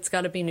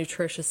got to be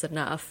nutritious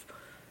enough.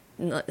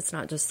 It's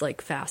not just,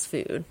 like, fast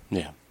food.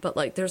 Yeah. But,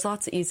 like, there's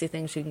lots of easy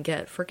things you can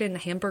get. Freaking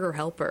Hamburger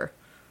Helper.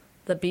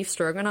 The beef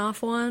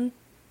stroganoff one,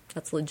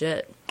 that's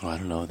legit. Oh, I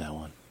don't know that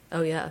one.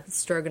 Oh, yeah.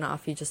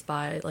 Stroganoff, you just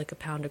buy, like, a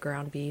pound of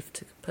ground beef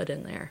to put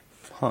in there.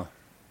 Huh.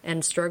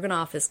 And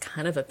stroganoff is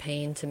kind of a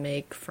pain to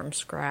make from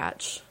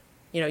scratch.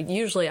 You know,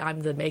 usually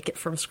I'm the make it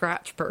from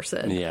scratch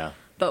person. Yeah.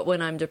 But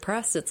when I'm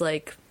depressed, it's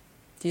like,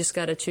 you just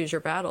got to choose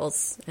your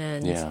battles.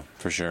 And yeah,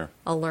 for sure.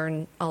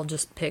 I'll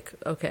just pick,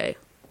 okay,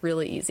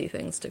 really easy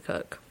things to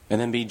cook. And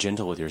then be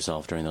gentle with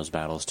yourself during those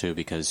battles, too,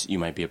 because you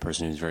might be a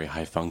person who's very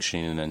high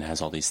functioning and then has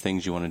all these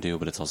things you want to do,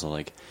 but it's also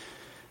like,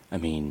 I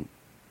mean,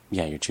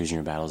 yeah, you're choosing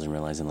your battles and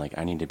realizing, like,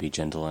 I need to be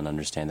gentle and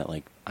understand that,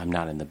 like, I'm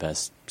not in the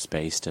best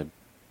space to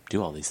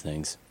do all these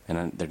things.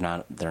 And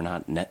a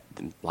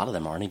lot of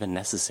them aren't even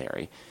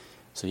necessary.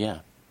 So, yeah.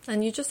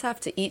 And you just have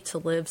to eat to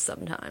live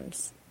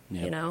sometimes.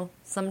 Yep. You know?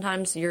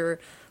 Sometimes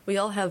we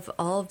all have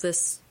all of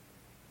this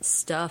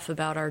stuff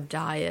about our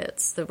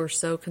diets that we're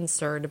so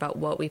concerned about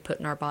what we put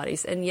in our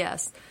bodies. And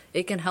yes,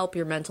 it can help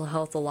your mental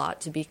health a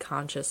lot to be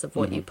conscious of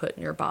what you put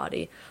in your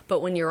body.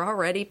 But when you're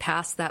already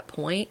past that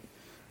point,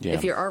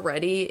 if you're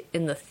already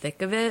in the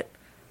thick of it,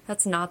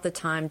 that's not the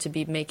time to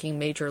be making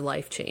major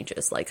life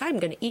changes. Like, I'm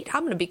going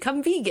to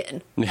become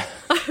vegan. Yeah.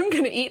 I'm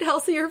going to eat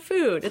healthier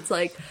food. It's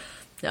like,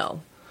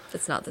 no,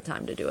 it's not the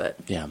time to do it.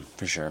 Yeah,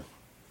 for sure.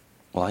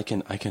 Well, I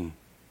can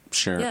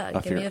share. Yeah,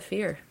 give me a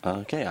fear.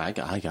 Okay, I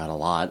got a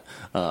lot.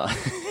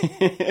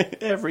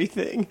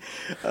 Everything.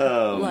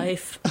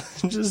 Life.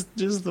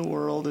 just the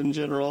world in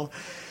general.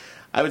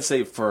 I would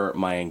say for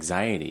my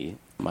anxiety,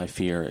 my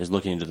fear is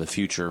looking into the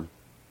future,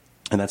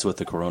 and that's with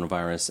the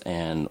coronavirus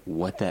and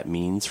what that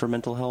means for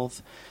mental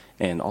health.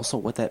 and also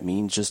what that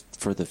means just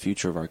for the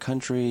future of our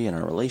country and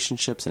our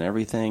relationships and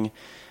everything.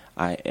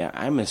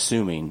 I'm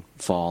assuming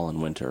fall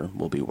and winter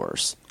will be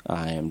worse.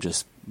 I am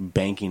just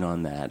banking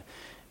on that.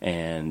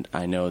 And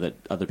I know that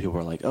other people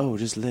are like, oh,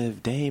 just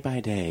live day by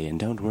day and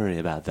don't worry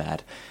about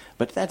that.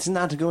 But that's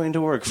not going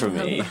to work for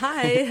me.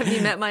 Hi, have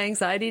you met my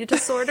anxiety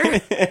disorder?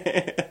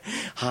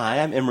 Hi,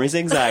 I'm Emery's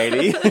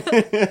anxiety.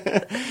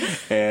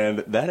 And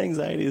that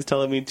anxiety is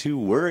telling me to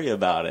worry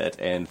about it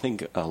and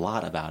think a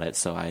lot about it.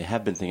 So I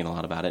have been thinking a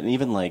lot about it. And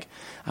even like,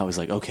 I was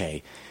like,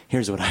 okay,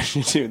 here's what I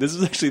should do. This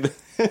is actually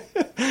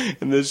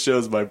and this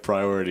shows my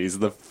priorities.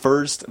 The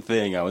first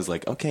thing I was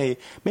like, okay,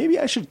 maybe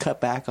I should cut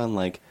back on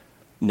like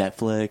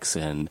Netflix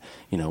and,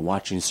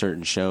 watching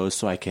certain shows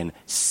so I can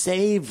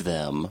save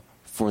them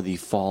for the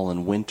fall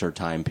and winter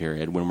time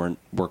period when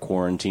we're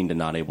quarantined and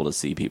not able to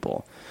see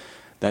people.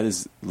 That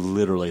is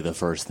literally the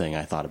first thing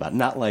I thought about.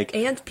 Not like...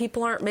 And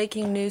people aren't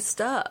making new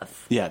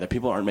stuff. Yeah, that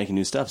people aren't making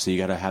new stuff, so you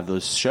got to have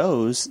those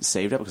shows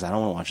saved up because I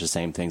don't want to watch the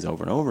same things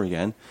over and over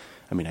again.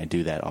 I mean, I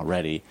do that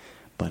already,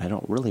 but I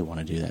don't really want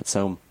to do that.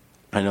 So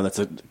I know that's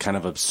a kind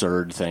of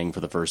absurd thing for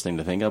the first thing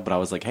to think of, but I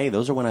was like, hey,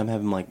 those are when I'm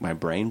having like my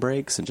brain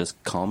breaks and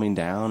just calming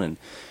down and,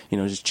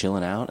 just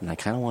chilling out, and I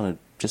kind of want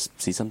to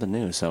just see something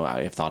new. So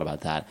I've thought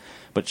about that.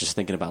 But just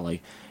thinking about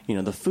like,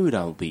 the food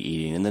I'll be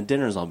eating and the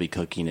dinners I'll be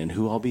cooking and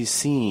who I'll be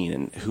seeing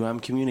and who I'm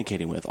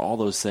communicating with, all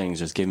those things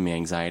just giving me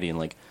anxiety. And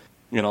like,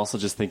 also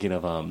just thinking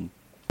of,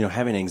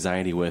 having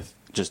anxiety with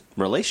just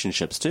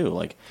relationships too.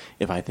 Like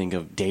if I think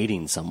of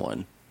dating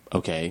someone,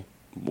 okay,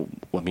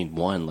 I mean,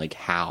 one, like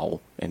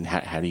how and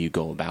how do you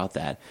go about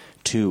that?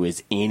 Two,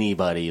 is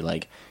anybody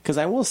like, because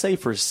I will say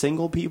for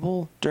single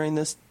people during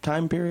this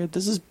time period,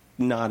 this is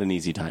not an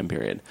easy time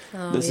period.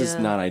 This is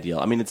not ideal.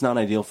 I mean, it's not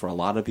ideal for a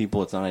lot of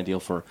people. It's not ideal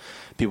for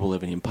people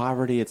living in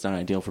poverty. It's not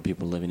ideal for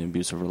people living in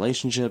abusive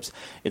relationships.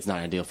 It's not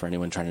ideal for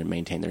anyone trying to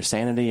maintain their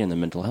sanity and their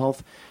mental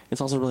health.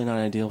 It's also really not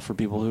ideal for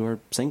people who are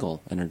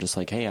single and are just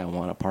like, hey, I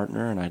want a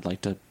partner and I'd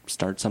like to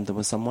start something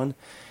with someone.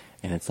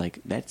 And it's like,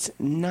 that's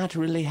not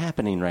really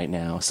happening right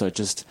now. So it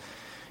just,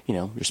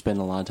 you're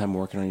spending a lot of time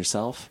working on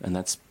yourself. And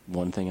that's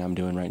one thing I'm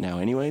doing right now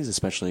anyways,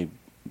 especially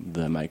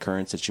my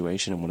current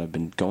situation and what I've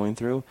been going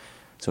through.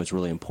 So it's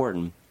really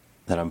important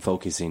that I'm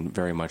focusing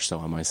very much so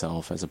on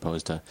myself as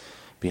opposed to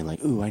being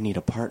like, ooh, I need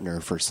a partner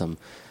for some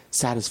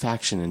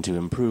satisfaction and to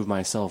improve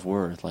my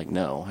self-worth. Like,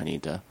 no, I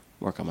need to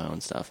work on my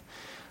own stuff.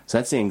 So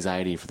that's the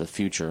anxiety for the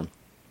future.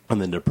 And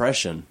the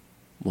depression,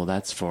 well,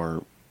 that's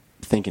for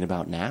thinking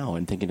about now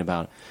and thinking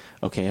about,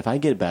 okay, if I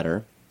get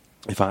better,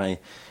 if I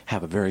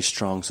have a very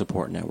strong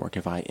support network,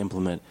 if I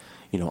implement,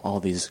 all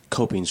these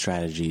coping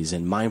strategies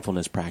and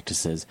mindfulness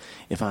practices,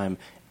 if I'm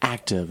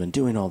active and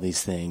doing all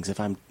these things, if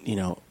I'm,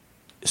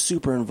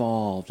 super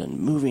involved and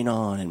moving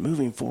on and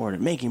moving forward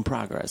and making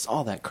progress,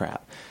 all that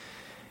crap,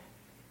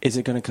 is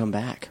it going to come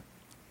back?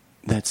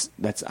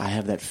 I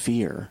have that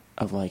fear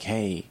of like,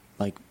 hey,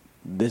 like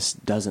this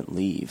doesn't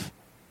leave.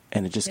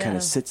 And it just kind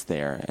of sits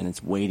there and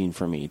it's waiting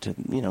for me to,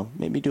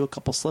 maybe do a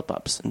couple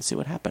slip-ups and see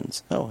what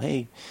happens. Oh,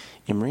 hey,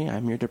 Emery,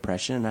 I'm your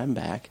depression and I'm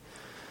back.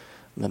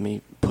 Let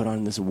me put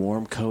on this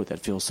warm coat that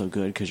feels so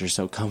good because you're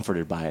so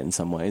comforted by it in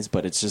some ways.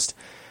 But it's just,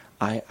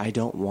 I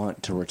don't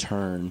want to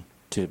return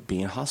to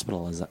being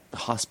hospitalized.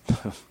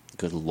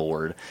 Good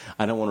Lord.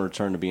 I don't want to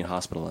return to being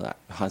hospitalized.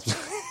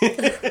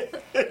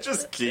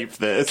 Just keep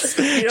this.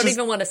 You don't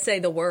even want to say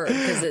the word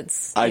because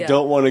it's... I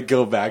don't want to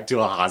go back to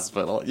a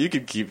hospital. You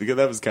can keep it because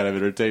that was kind of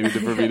entertaining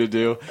for me to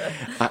do.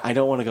 I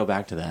don't want to go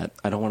back to that.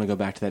 I don't want to go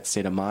back to that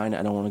state of mind.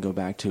 I don't want to go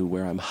back to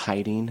where I'm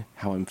hiding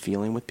how I'm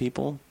feeling with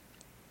people.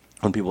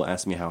 When people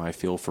ask me how I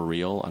feel for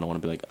real, I don't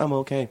want to be like, I'm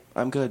okay.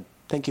 I'm good.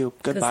 Thank you.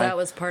 Goodbye. Because that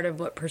was part of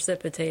what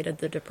precipitated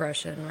the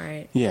depression,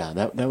 right? Yeah,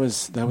 that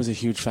was a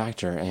huge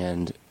factor,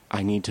 and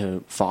I need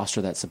to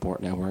foster that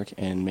support network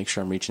and make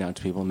sure I'm reaching out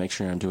to people, make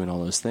sure I'm doing all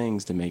those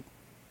things to make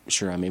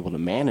sure I'm able to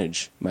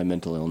manage my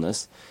mental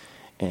illness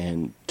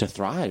and to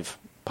thrive,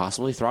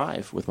 possibly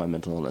thrive with my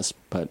mental illness.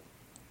 But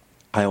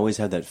I always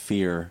had that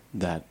fear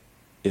that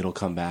it'll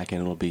come back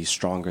and it'll be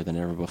stronger than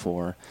ever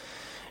before,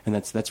 and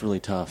that's really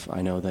tough.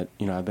 I know that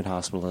I've been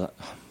hospital.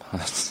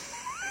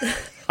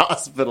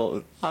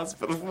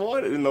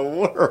 What in the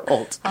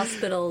world?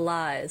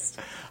 Hospitalized.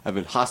 I've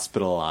been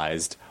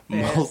hospitalized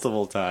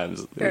multiple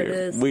times. There it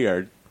is. We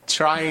are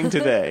trying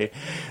today.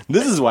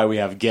 This is why we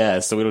have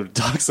guests, so we don't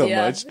talk so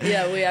much.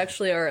 Yeah, we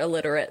actually are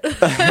illiterate.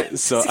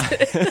 So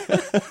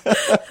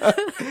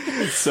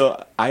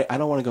I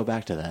don't want to go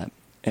back to that.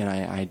 And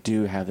I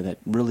do have that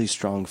really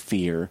strong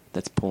fear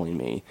that's pulling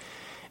me.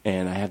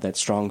 And I have that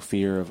strong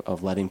fear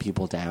of letting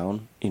people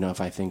down.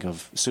 If I think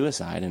of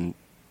suicide and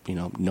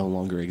no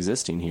longer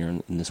existing here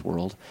in this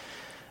world,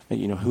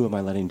 who am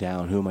I letting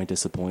down? Who am I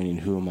disappointing?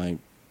 Who am I,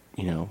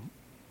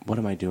 what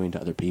am I doing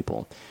to other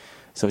people?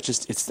 So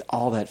it's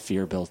all that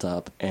fear built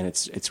up, and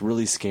it's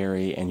really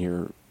scary.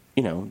 And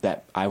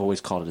that I've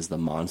always called it as the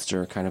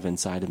monster kind of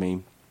inside of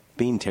me,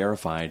 being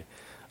terrified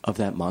of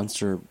that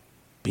monster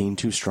being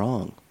too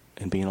strong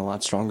and being a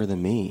lot stronger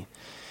than me.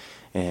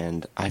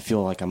 And I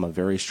feel like I'm a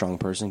very strong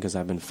person because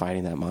I've been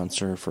fighting that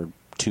monster for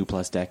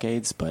 2+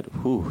 decades, but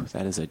whew,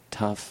 that is a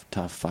tough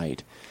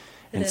fight.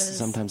 And it's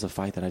sometimes a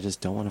fight that I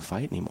just don't want to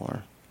fight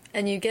anymore.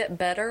 And you get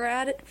better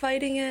at it,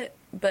 fighting it,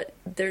 but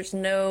it's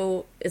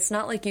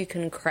not like you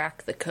can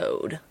crack the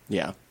code.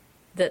 Yeah.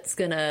 That's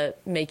gonna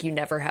make you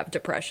never have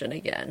depression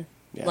again.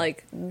 Yeah.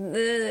 Like,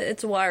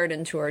 it's wired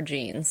into our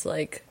genes.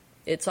 Like,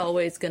 it's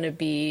always gonna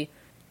be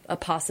a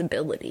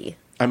possibility.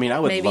 I mean, I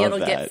would Maybe love it'll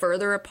that. get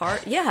further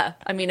apart. Yeah.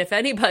 I mean, if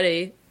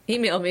anybody,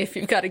 email me if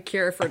you've got a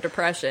cure for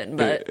depression.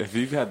 But if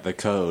you've got the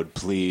code,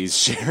 please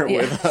share it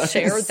with us.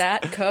 Share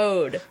that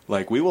code.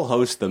 Like, we will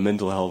host the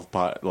mental health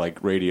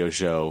radio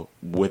show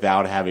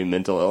without having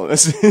mental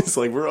illnesses.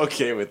 Like, we're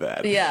okay with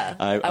that. Yeah.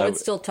 I would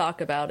still talk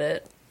about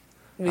it.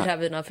 We'd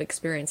have enough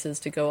experiences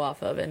to go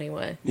off of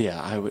anyway.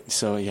 Yeah, I would.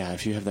 So, yeah,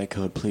 if you have that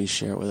code, please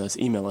share it with us.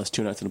 Email us,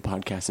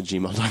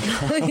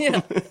 2nutsinapodcast@gmail.com.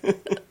 Yeah.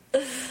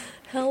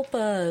 Help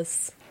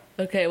us.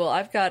 Okay, well,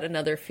 I've got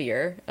another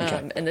fear,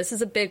 Okay. and this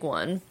is a big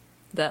one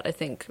that I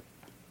think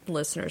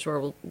listeners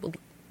will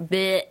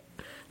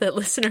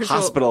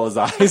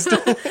Hospitalized.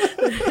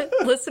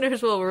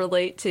 listeners will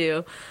relate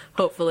to,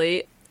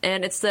 hopefully.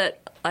 And it's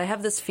that I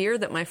have this fear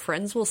that my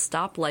friends will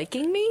stop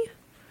liking me.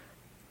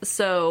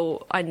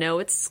 So I know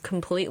it's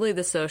completely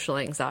the social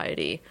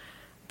anxiety,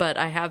 but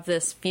I have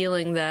this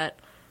feeling that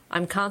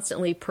I'm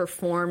constantly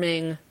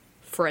performing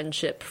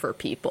friendship for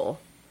people,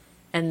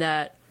 and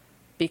that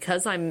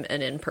because I'm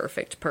an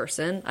imperfect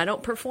person, I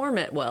don't perform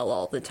it well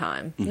all the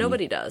time. Mm-hmm.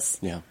 Nobody does.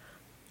 Yeah.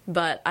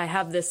 But I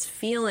have this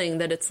feeling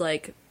that it's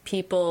like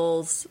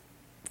people's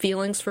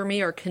feelings for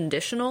me are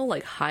conditional,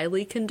 like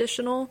highly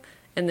conditional,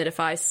 and that if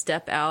I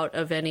step out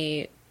of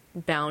any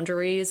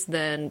boundaries,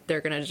 then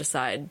they're going to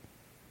decide,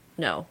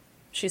 no,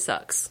 she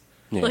sucks.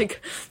 Yeah.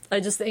 Like, I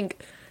just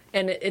think,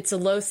 and it's a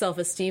low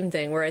self-esteem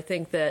thing where I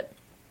think that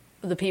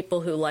the people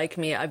who like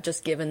me, I've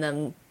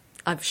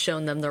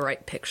shown them the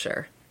right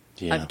picture.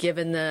 Yeah. I've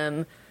given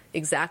them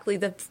exactly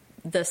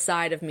the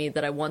side of me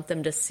that I want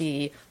them to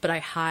see, but I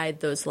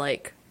hide those,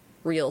 like,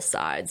 real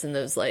sides and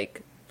those,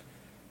 like,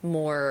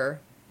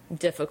 more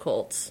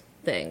difficult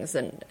things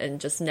and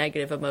just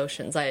negative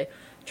emotions. I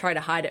try to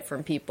hide it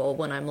from people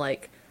when I'm,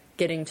 like,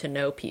 getting to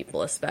know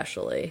people,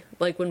 especially.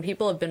 Like, when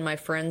people have been my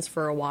friends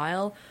for a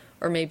while,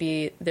 or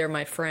maybe they're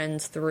my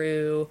friends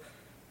through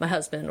my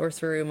husband or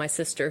through my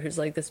sister, who's,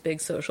 like, this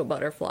big social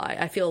butterfly,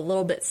 I feel a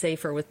little bit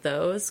safer with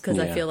those, because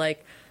I feel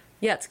like,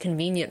 yeah, it's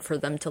convenient for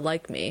them to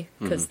like me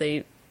because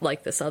they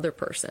like this other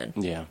person.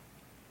 Yeah.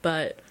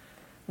 But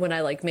when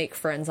I, like, make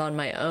friends on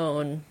my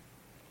own,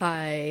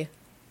 I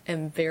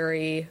am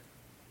very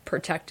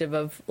protective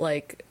of,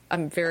 like,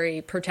 I'm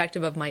very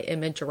protective of my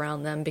image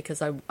around them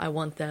because I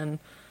want them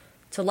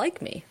to like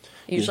me.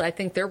 Usually I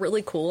think they're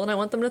really cool and I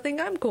want them to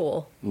think I'm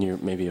cool. And you're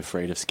maybe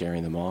afraid of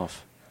scaring them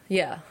off.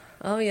 Yeah.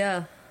 Oh,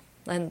 yeah.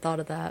 I hadn't thought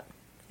of that.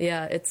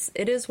 Yeah,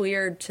 it is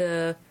weird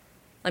to...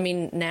 I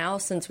mean, now,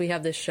 since we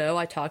have this show,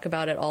 I talk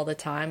about it all the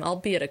time. I'll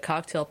be at a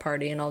cocktail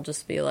party and I'll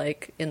just be,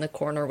 like, in the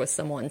corner with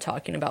someone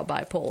talking about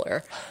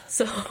bipolar.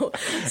 So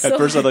at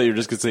first I thought you were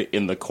just going to say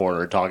in the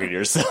corner talking to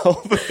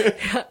yourself.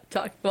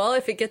 Yeah, well,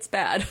 if it gets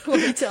bad,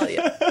 let me tell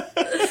you.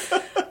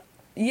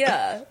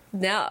 Yeah,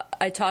 now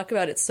I talk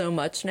about it so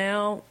much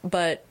now,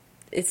 but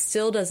it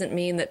still doesn't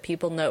mean that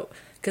people know.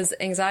 Because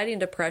anxiety and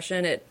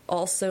depression, it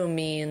also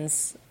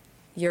means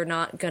you're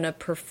not going to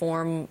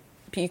perform...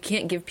 You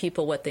can't give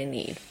people what they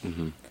need.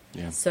 Mm-hmm.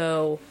 Yeah.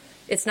 So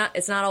it's not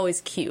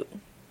always cute.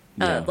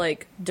 Yeah.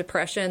 Like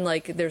depression,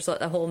 like there's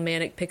a whole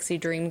manic pixie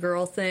dream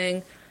girl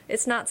thing.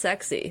 It's not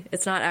sexy.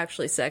 It's not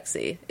actually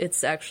sexy.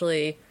 It's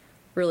actually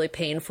really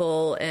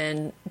painful,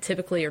 and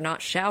typically you're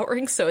not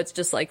showering, so it's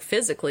just like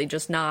physically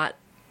just not.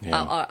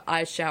 Yeah.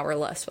 I shower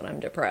less when I'm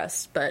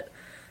depressed,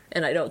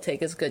 and I don't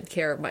take as good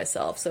care of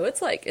myself. So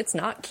it's like, it's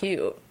not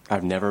cute.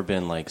 I've never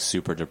been like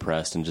super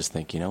depressed and just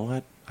think, you know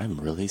what?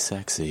 I'm really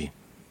sexy.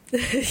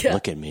 Yeah.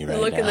 Look at me right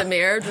now. Look in the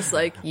mirror, just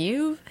like,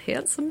 you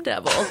handsome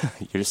devil.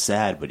 You're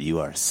sad, but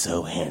you are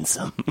so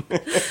handsome.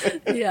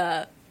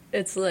 Yeah.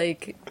 It's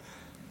like,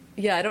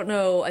 yeah, I don't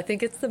know. I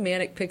think it's the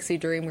manic pixie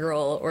dream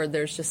girl, or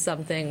there's just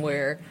something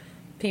where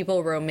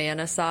people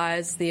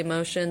romanticize the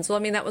emotions. Well,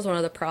 I mean, that was one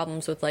of the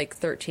problems with, like,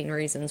 13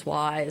 Reasons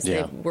Why, is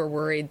they were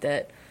worried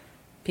that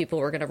people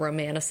were going to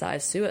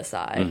romanticize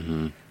suicide.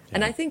 Mm-hmm. Yeah.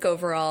 And I think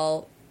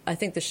overall, I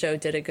think the show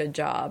did a good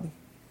job.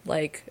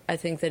 Like, I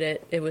think that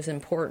it was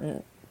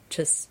important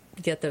to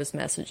get those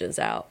messages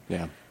out.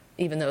 Yeah.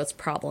 Even though it's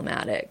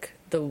problematic,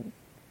 the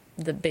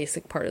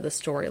basic part of the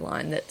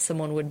storyline, that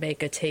someone would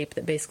make a tape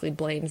that basically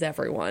blames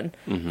everyone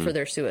for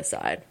their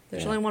suicide.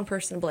 There's only one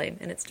person to blame,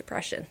 and it's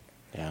depression.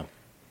 Yeah.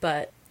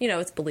 But, you know,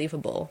 it's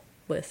believable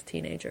with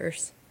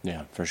teenagers.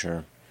 Yeah, for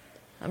sure.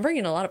 I'm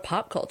bringing a lot of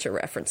pop culture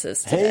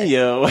references today. Hey,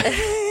 yo.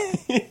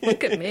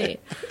 Look at me.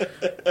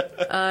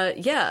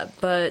 Yeah,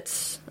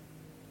 but...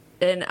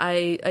 And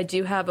I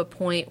do have a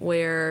point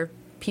where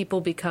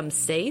people become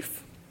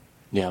safe.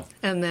 Yeah.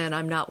 And then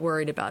I'm not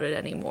worried about it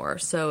anymore.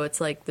 So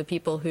it's like the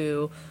people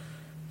who,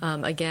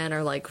 again,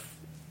 are like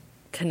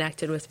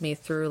connected with me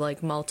through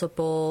like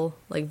multiple,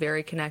 like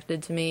very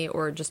connected to me,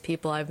 or just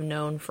people I've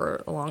known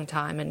for a long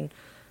time and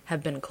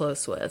have been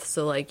close with.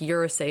 So, like,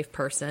 you're a safe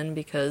person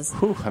because...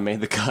 Whew, I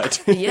made the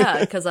cut. Yeah,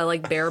 because I,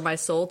 like, bare my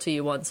soul to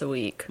you once a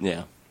week.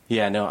 Yeah.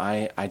 Yeah, no,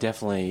 I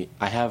definitely...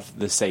 I have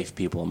the safe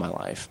people in my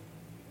life.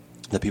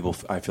 The people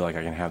I feel like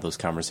I can have those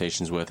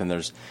conversations with. And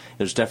there's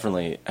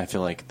definitely... I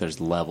feel like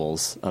there's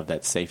levels of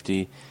that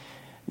safety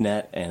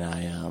net.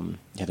 And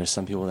there's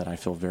some people that I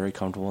feel very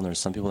comfortable, and there's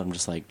some people that I'm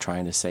just, like,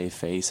 trying to save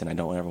face, and I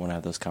don't ever want to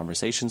have those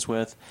conversations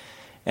with.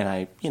 And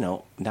I,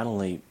 not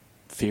only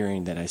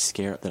fearing that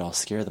I'll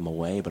scare them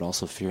away, but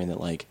also fearing that,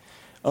 like,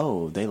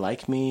 oh, they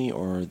like me,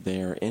 or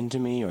they're into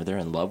me, or they're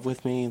in love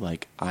with me,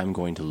 like, I'm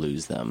going to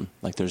lose them.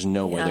 Like, there's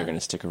no way they're going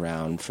to stick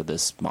around for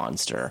this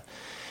monster.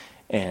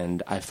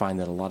 And I find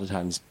that a lot of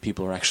times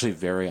people are actually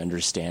very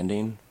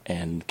understanding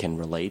and can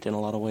relate in a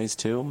lot of ways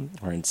too,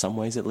 or in some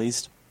ways at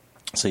least.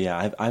 So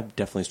yeah, I've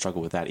definitely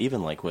struggled with that,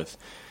 even like with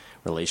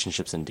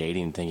relationships and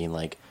dating, thinking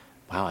like,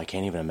 wow, I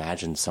can't even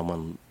imagine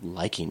someone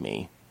liking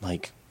me.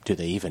 Like, do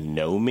they even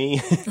know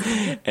me?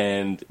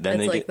 And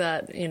then it's like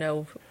that,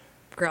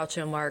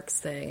 Groucho Marx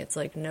thing. It's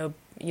like, no,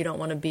 you don't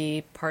want to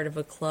be part of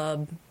a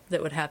club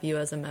that would have you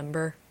as a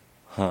member.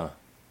 Huh.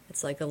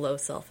 It's like a low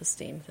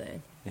self-esteem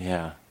thing.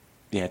 Yeah.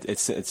 Yeah,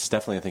 it's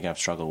definitely a thing I've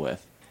struggled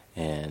with.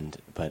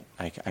 But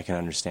I can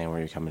understand where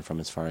you're coming from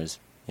as far as,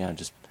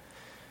 just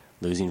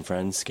losing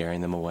friends,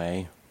 scaring them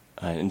away.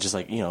 And just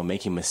like,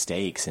 making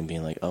mistakes and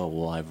being like, oh,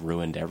 well, I've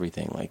ruined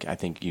everything. Like, I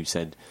think you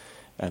said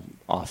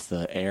off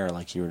the air,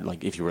 like you were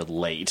like, if you were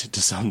late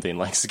to something,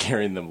 like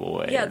scaring them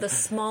away. Yeah, the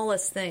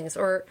smallest things.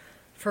 Or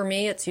for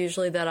me, it's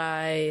usually that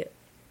I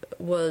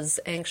was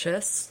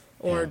anxious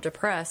or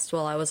depressed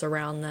while I was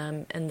around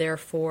them. And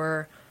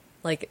therefore,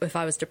 like, if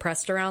I was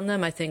depressed around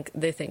them,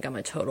 they think I'm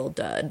a total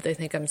dud. They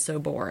think I'm so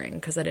boring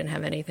because I didn't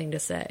have anything to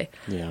say.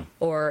 Yeah.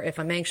 Or if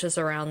I'm anxious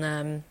around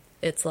them,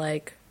 it's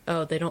like,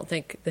 oh, they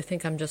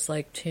think I'm just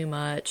like too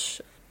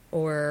much,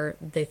 or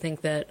they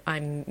think that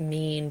I'm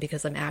mean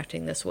because I'm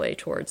acting this way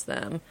towards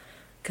them.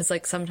 Because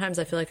like sometimes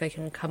I feel like I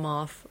can come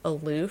off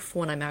aloof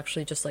when I'm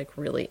actually just like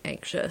really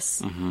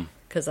anxious,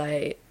 because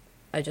I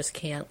just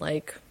can't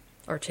like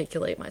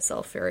articulate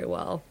myself very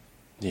well.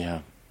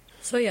 Yeah.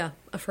 So yeah,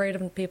 afraid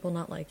of people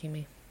not liking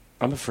me.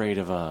 I'm afraid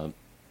of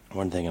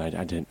one thing,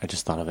 and I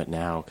just thought of it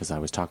now because I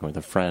was talking with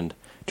a friend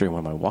during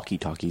one of my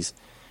walkie-talkies,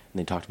 and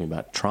they talked to me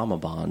about trauma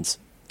bonds.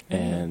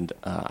 And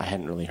I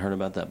hadn't really heard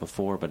about that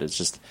before, but it's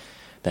just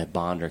that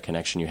bond or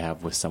connection you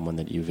have with someone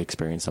that you've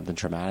experienced something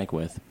traumatic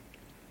with,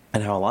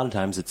 and how a lot of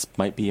times it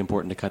might be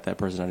important to cut that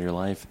person out of your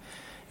life.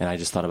 And I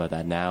just thought about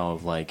that now,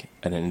 of like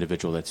an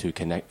individual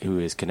who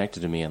is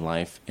connected to me in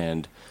life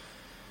and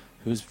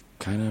who's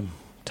kind of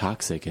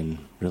toxic and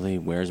really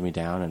wears me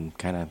down and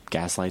kind of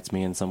gaslights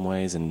me in some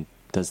ways and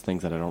does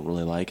things that I don't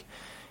really like.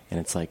 And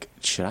it's like,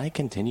 should I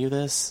continue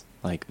this?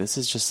 Like, this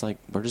is just like,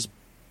 we're just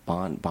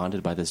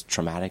bonded by this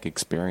traumatic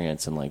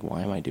experience, and like,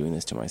 why am I doing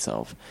this to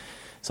myself?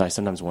 So I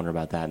sometimes wonder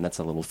about that, and that's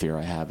a little fear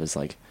I have, is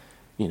like,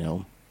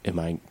 am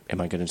I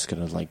just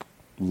gonna like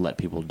let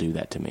people do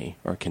that to me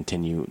or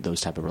continue those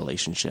type of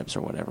relationships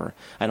or whatever?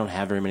 I don't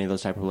have very many of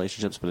those type of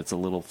relationships, but it's a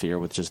little fear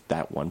with just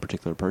that one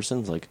particular person.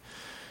 It's like,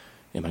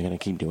 am I gonna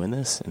keep doing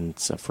this? And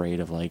it's afraid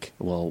of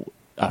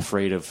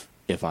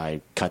if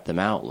I cut them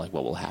out, like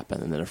what will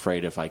happen, and then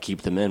afraid if I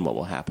keep them in, what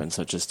will happen.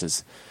 So it just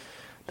is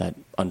that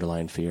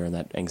underlying fear and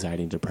that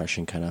anxiety and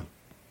depression kind of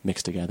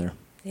mixed together.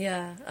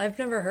 Yeah, I've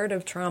never heard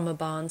of trauma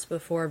bonds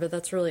before, but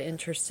that's really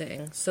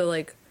interesting. So,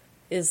 like,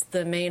 is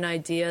the main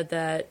idea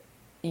that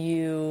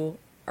you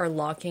are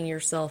locking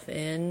yourself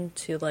in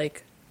to,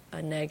 like,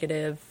 a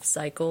negative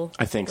cycle?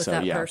 I think with so,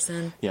 that yeah.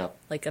 person? Yeah.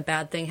 Like, a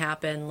bad thing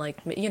happened, like,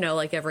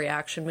 like every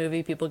action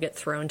movie, people get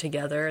thrown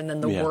together, and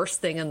then the worst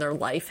thing in their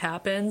life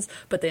happens,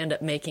 but they end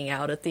up making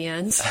out at the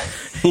end.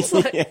 It's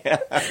like,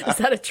 is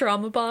that a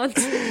trauma bond?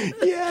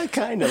 Yeah,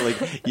 kind of.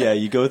 Like,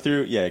 you go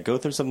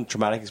through some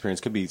traumatic experience.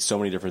 Could be so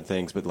many different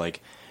things, but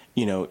like,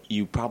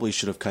 you probably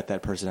should have cut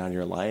that person out of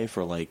your life,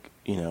 or like,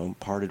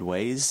 parted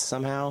ways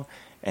somehow,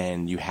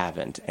 and you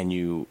haven't,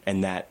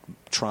 and that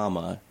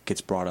trauma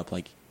gets brought up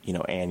like,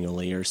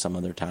 annually or some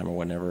other time or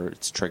whenever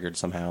it's triggered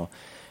somehow,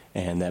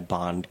 and that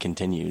bond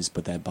continues,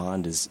 but that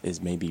bond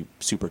is maybe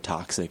super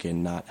toxic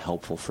and not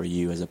helpful for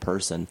you as a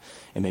person,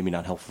 and maybe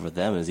not helpful for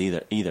them as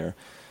either.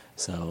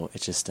 So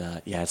it's just,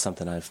 it's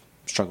something I've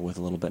struggled with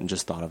a little bit and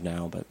just thought of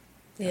now, but.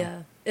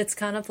 Yeah. It's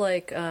kind of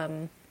like,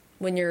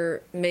 when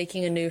you're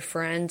making a new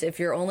friend, if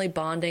you're only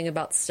bonding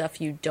about stuff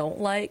you don't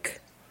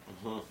like,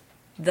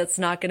 that's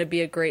not going to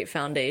be a great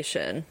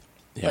foundation.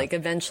 Yeah. Like,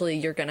 eventually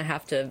you're going to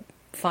have to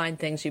find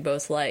things you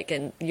both like,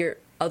 and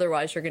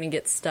otherwise you're going to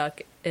get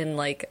stuck in,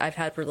 like, I've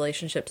had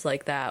relationships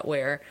like that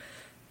where,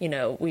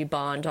 we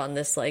bond on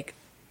this, like,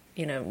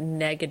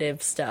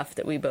 negative stuff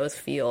that we both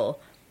feel,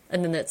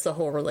 and then it's the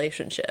whole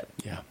relationship.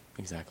 Yeah,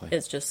 exactly.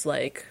 It's just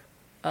like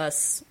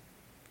us,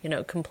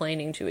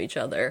 complaining to each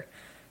other.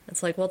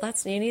 It's like, well,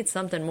 you need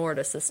something more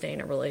to sustain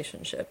a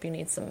relationship. You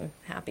need some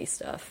happy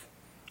stuff.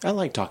 I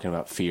like talking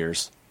about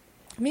fears.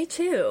 Me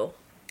too.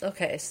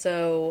 Okay,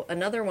 so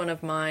another one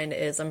of mine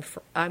is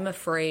I'm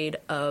afraid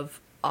of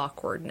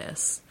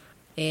awkwardness.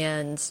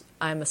 And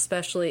I'm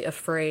especially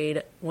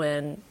afraid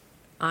when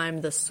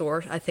I'm the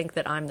source. I think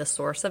that I'm the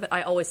source of it.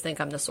 I always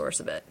think I'm the source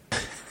of it.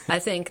 I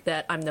think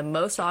that I'm the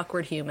most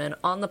awkward human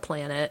on the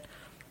planet,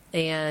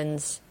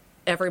 and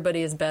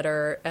everybody is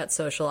better at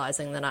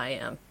socializing than I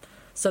am.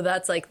 So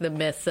that's like the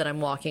myth that I'm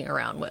walking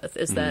around with,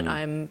 is that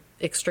I'm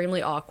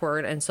extremely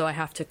awkward, and so I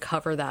have to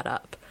cover that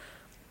up.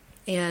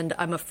 And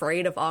I'm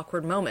afraid of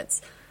awkward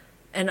moments.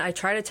 And I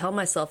try to tell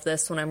myself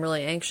this when I'm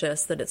really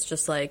anxious, that it's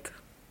just like,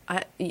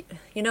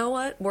 you know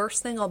what?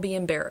 Worst thing, I'll be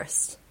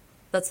embarrassed.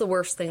 That's the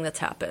worst thing that's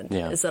happened,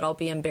 is that I'll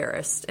be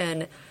embarrassed.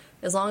 And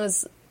as long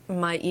as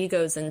my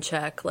ego's in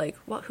check, like,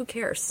 well, who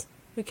cares?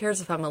 Who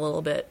cares if I'm a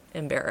little bit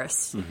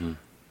embarrassed?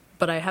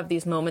 But I have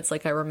these moments,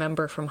 like I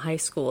remember from high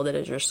school, that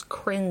are just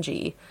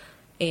cringy.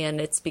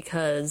 And it's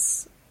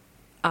because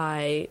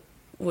I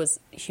was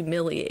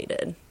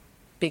humiliated.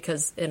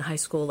 Because in high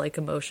school, like,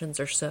 emotions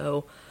are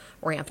so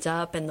ramped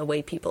up, and the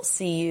way people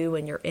see you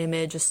and your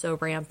image is so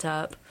ramped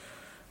up.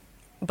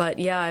 But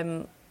yeah,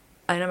 I'm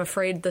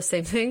afraid the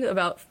same thing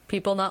about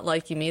people not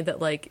liking me, that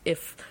like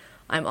if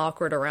I'm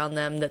awkward around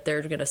them, that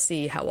they're going to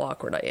see how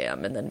awkward I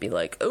am and then be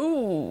like,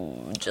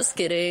 oh, just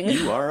kidding.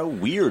 You are a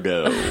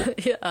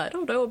weirdo. Yeah, I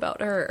don't know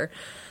about her.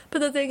 But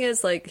the thing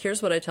is, like,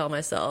 here's what I tell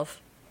myself.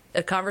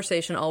 A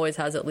conversation always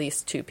has at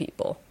least two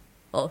people.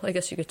 Well, I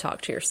guess you could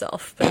talk to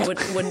yourself, but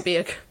it wouldn't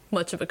be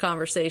much of a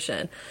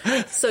conversation.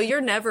 So you're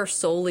never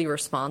solely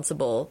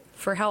responsible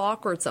for how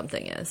awkward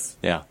something is.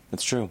 Yeah,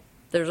 that's true.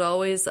 There's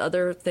always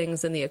other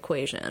things in the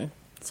equation.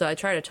 So I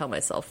try to tell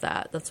myself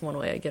that. That's one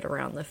way I get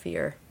around the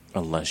fear.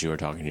 Unless you are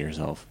talking to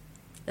yourself.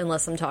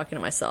 Unless I'm talking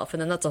to myself,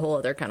 and then that's a whole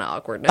other kind of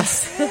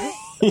awkwardness.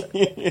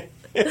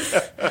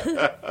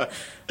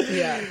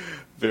 Yeah.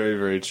 Very,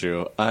 very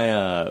true.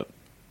 I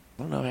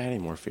don't know if I had any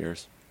more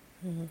fears.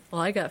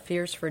 Well, I got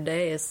fears for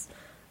days.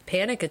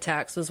 Panic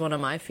attacks was one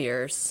of my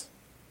fears.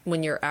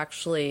 When you're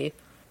actually...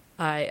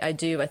 I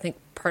think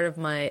part of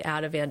my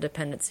Ativan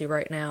dependency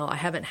right now, I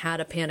haven't had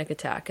a panic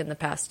attack in the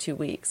past 2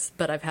 weeks,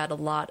 but I've had a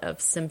lot of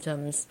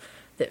symptoms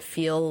that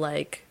feel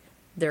like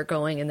they're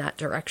going in that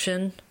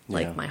direction.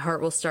 Like my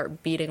heart will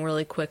start beating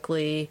really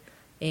quickly,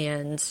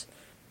 and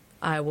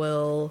I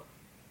will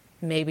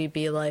maybe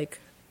be like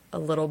a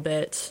little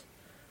bit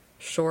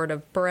short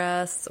of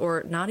breath,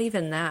 or not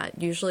even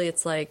that. Usually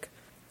it's like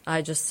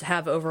I just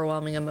have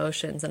overwhelming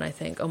emotions, and I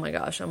think, oh my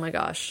gosh,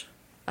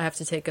 I have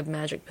to take a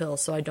magic pill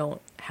so I don't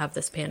have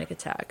this panic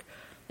attack.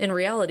 In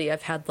reality,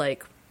 I've had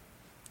like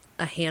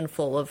a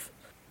handful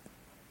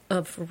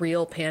of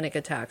real panic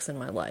attacks in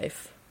my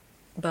life.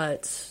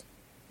 But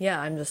yeah,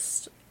 I'm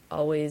just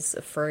always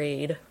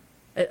afraid.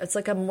 It's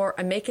like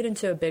I make it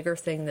into a bigger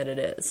thing than it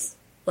is.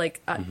 Like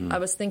I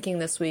was thinking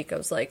this week, I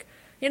was like,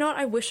 you know what?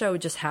 I wish I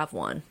would just have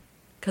one.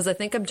 Because I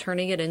think I'm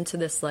turning it into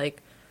this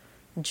like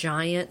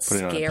giant,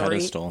 Putting scary. it on a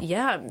pedestal.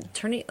 Yeah,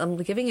 I'm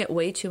giving it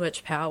way too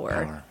much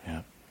power.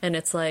 Yeah. And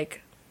it's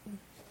like,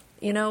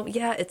 you know,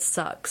 yeah, it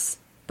sucks.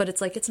 But it's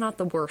like, it's not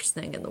the worst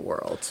thing in the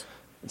world.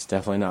 It's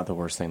definitely not the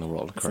worst thing in the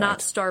world. It's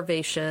not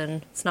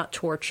starvation. It's not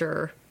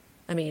torture.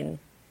 I mean,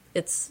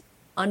 it's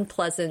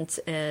unpleasant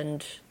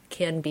and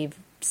can be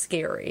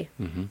scary.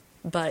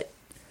 But,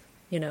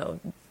 you know,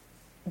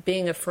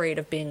 being afraid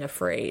of being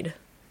afraid.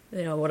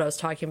 You know, what I was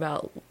talking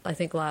about, I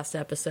think last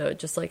episode,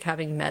 just like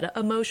having meta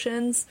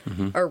emotions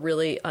are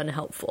really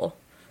unhelpful.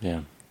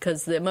 Yeah.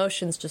 Because the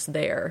emotion's just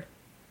there.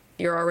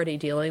 You're already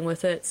dealing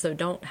with it, so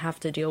don't have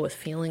to deal with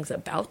feelings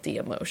about the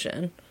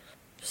emotion.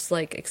 Just,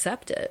 like,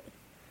 accept it.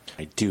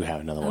 I do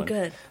have another one. Oh,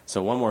 good.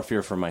 So one more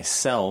fear for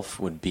myself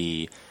would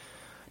be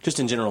just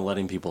in general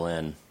letting people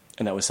in.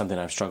 And that was something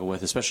I've struggled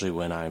with, especially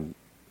when I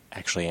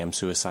actually am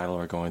suicidal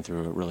or going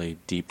through a really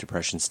deep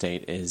depression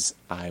state, is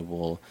I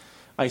will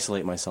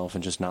isolate myself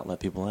and just not let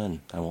people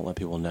in. I won't let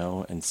people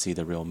know and see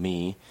the real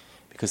me,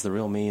 because the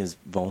real me is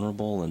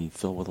vulnerable and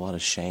filled with a lot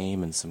of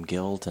shame and some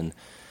guilt, and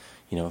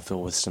you know,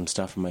 filled with some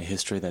stuff from my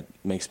history that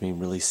makes me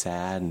really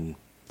sad and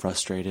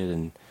frustrated,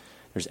 and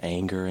there's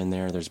anger in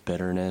there, there's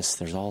bitterness,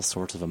 there's all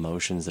sorts of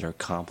emotions that are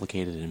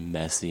complicated and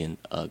messy and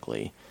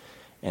ugly.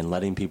 And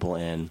letting people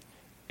in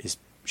is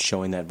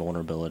showing that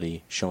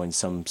vulnerability, showing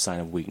some sign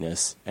of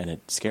weakness, and it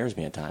scares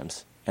me at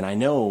times. And I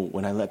know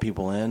when I let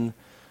people in,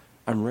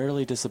 I'm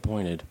rarely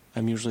disappointed.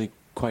 I'm usually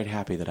quite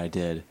happy that I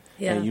did.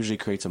 Yeah. And it usually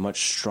creates a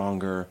much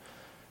stronger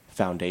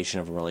foundation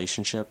of a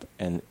relationship,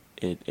 and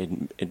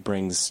it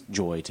brings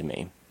joy to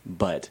me.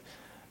 But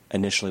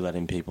initially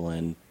letting people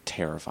in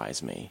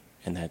terrifies me,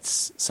 and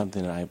that's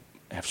something that I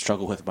have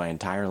struggled with my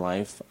entire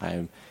life.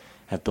 I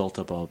have built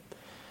up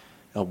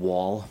a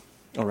wall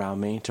around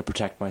me to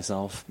protect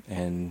myself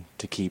and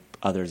to keep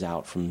others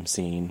out from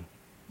seeing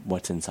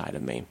what's inside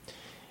of me.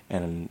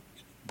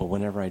 But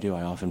whenever I do,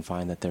 I often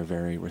find that they're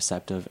very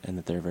receptive and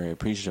that they're very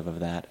appreciative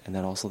of that, and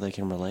that also they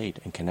can relate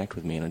and connect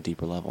with me on a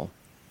deeper level.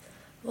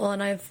 Well,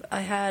 and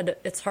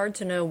it's hard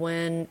to know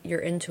when your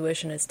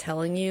intuition is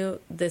telling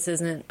you this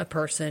isn't a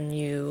person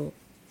you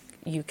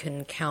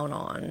can count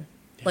on.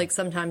 Yeah. Like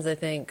sometimes I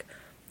think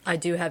I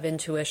do have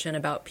intuition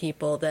about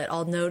people that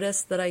I'll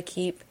notice that I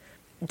keep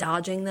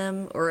dodging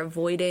them or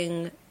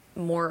avoiding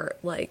more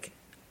like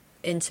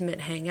intimate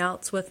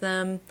hangouts with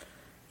them.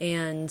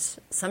 And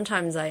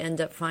sometimes I end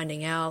up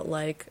finding out,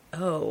 like,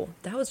 oh,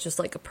 that was just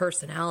like a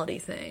personality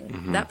thing.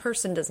 Mm-hmm. That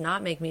person does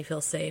not make me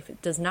feel safe.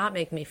 It does not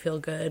make me feel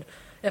good.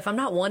 If I'm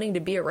not wanting to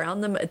be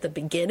around them at the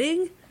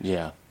beginning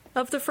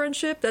of the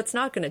friendship, that's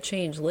not going to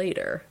change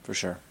later. For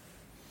sure.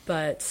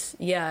 But,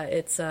 yeah,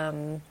 it's,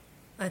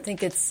 I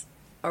think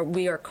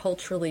we are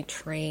culturally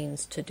trained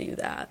to do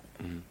that.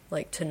 Mm-hmm.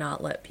 Like, to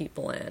not let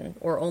people in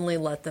or only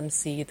let them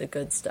see the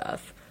good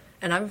stuff.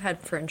 And I've had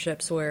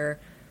friendships where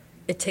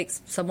it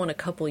takes someone a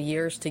couple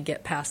years to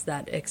get past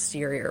that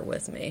exterior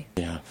with me.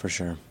 Yeah, for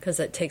sure. Because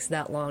it takes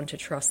that long to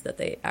trust that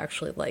they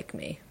actually like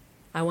me.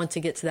 I want to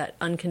get to that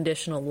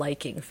unconditional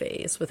liking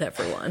phase with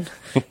everyone.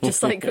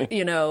 Just like,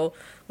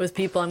 with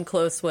people I'm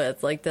close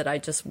with, like that I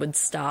just would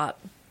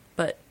stop.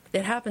 But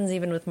it happens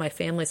even with my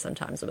family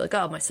sometimes. I'm like,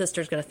 oh, my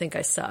sister's going to think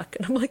I suck.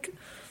 And I'm like,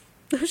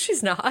 no,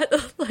 she's not.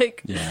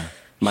 Like, yeah.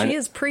 She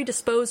is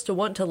predisposed to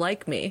want to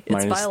like me.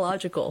 It's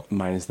biological.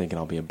 Mine is thinking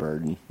I'll be a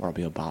burden or I'll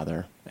be a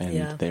bother.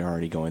 And they're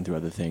already going through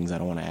other things. I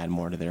don't want to add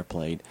more to their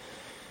plate.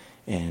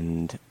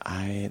 And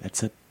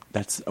that's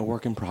a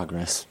work in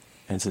progress.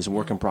 And it's a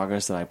work in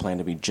progress that I plan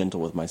to be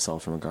gentle with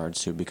myself in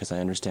regards to, because I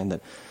understand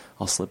that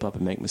I'll slip up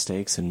and make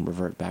mistakes and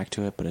revert back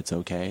to it, but it's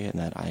okay. And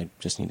that I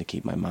just need to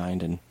keep my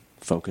mind and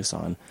focus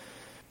on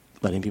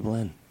letting people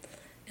in.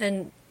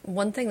 And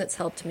one thing that's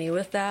helped me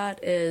with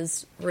that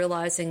is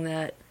realizing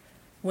that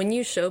when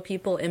you show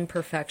people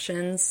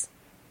imperfections,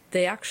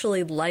 they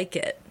actually like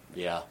it.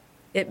 Yeah.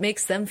 It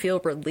makes them feel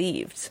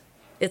relieved.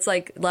 It's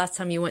like last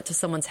time you went to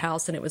someone's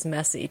house and it was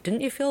messy.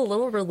 Didn't you feel a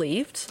little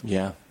relieved?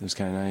 Yeah, it was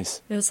kind of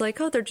nice. It was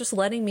like, oh, they're just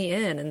letting me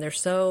in, and they're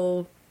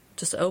so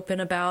just open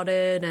about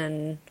it.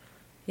 And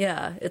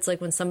yeah, it's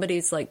like when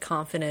somebody's like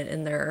confident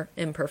in their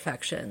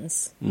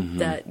imperfections,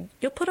 that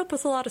you'll put up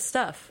with a lot of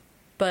stuff.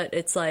 But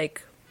it's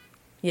like,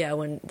 yeah,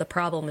 when the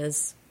problem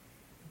is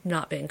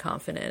not being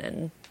confident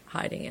and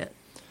hiding it.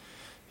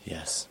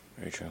 Yes,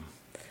 very true.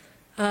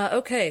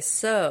 Okay,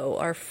 so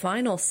our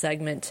final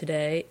segment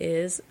today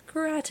is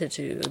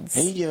gratitudes.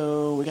 Hey,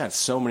 yo, we got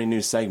so many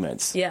new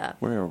segments. Yeah.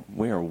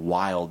 We are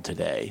wild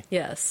today.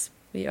 Yes,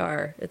 we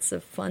are. It's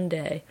a fun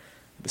day.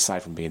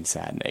 Aside from being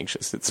sad and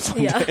anxious, it's a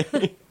fun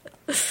day.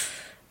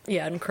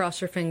 Yeah, and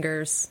cross your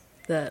fingers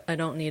that I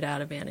don't need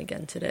Ativan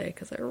again today,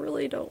 because I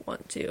really don't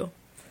want to.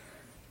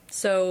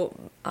 So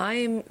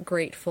I'm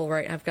grateful,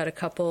 right? I've got a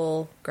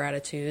couple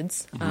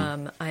gratitudes.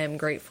 Mm-hmm. I am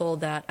grateful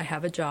that I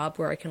have a job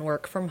where I can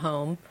work from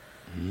home.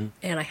 Mm-hmm.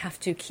 And I have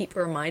to keep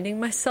reminding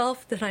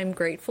myself that I'm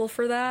grateful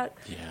for that.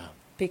 Yeah.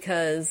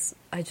 Because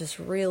I just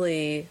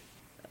really,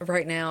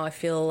 right now, I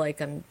feel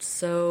like I'm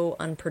so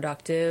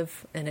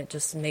unproductive and it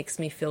just makes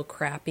me feel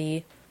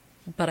crappy.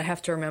 But I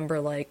have to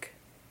remember, like,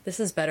 this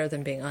is better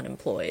than being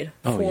unemployed.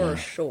 For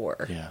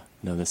sure. Yeah.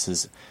 No,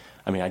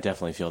 I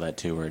definitely feel that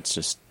too, where it's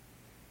just,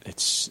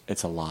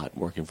 it's a lot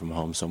working from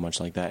home so much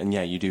like that. And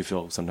yeah, you do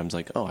feel sometimes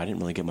like, oh, I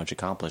didn't really get much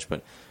accomplished,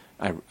 but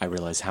I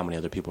realize how many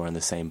other people are in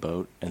the same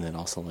boat, and then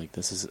also, like,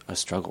 this is a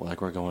struggle.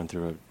 Like, we're going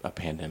through a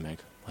pandemic.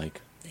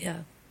 Like,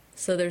 yeah.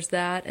 So there's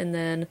that, and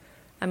then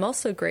I'm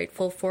also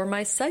grateful for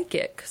my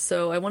psychic.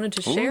 So I wanted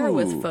to share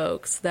with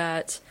folks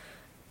that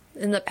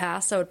in the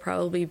past I would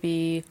probably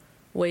be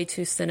way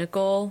too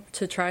cynical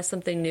to try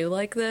something new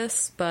like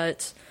this,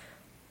 but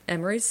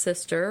Emery's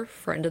sister,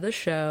 friend of the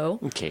show,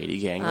 Katie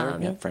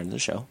Gangler, friend of the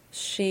show,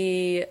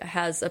 she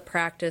has a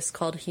practice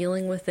called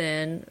Healing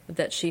Within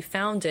that she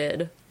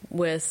founded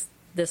with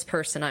this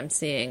person I'm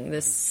seeing,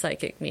 this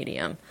psychic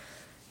medium.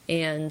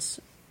 And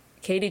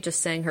Katie just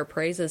sang her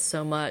praises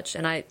so much.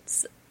 And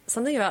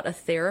something about a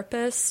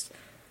therapist,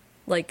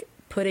 like,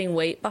 putting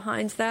weight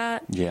behind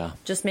that,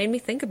 just made me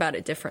think about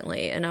it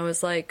differently. And I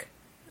was like,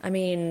 I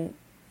mean,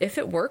 if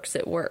it works,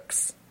 it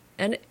works.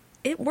 And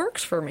it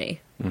works for me.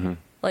 Mm-hmm.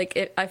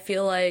 Like, I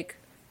feel like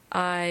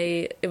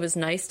it was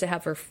nice to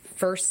have her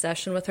first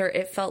session with her.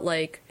 It felt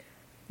like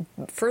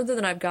further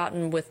than I've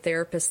gotten with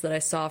therapists that I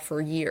saw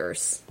for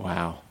years.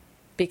 Wow.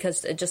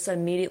 Because it just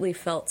immediately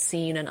felt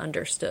seen and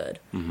understood.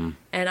 Mm-hmm.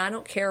 And I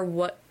don't care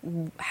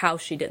how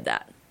she did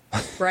that,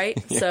 right?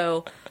 Yeah.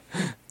 So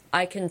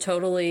I can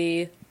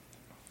totally,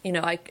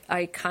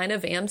 I kind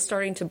of am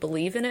starting to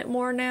believe in it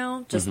more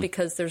now, just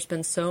because there's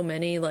been so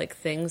many, like,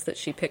 things that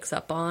she picks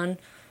up on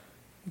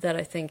that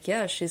I think,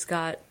 yeah, she's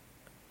got.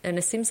 And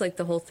it seems like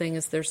the whole thing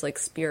is there's, like,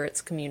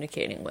 spirits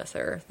communicating with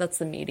her. That's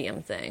the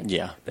medium thing.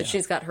 Yeah. But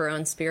she's got her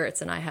own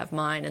spirits and I have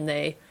mine, and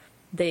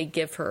they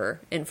give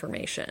her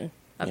information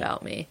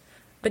about me.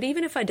 But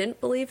even if I didn't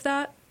believe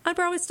that, I'd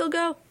probably still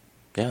go.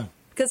 Yeah.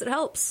 Because it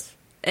helps.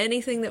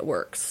 Anything that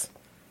works.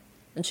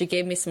 And she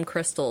gave me some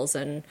crystals,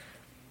 and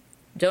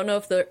don't know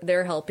if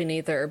they're helping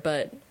either,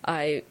 but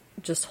I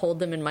just hold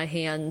them in my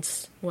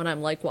hands when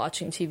I'm, like,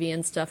 watching TV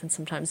and stuff, and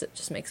sometimes it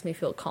just makes me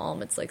feel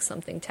calm. It's like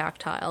something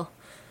tactile.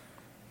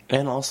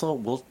 And also,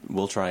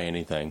 we'll try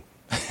anything.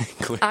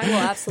 I will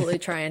absolutely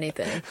try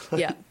anything.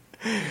 Yeah.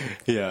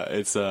 Yeah,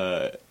 it's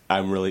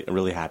I'm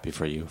really happy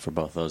for you for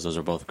both those. Those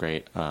are both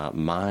great.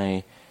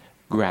 My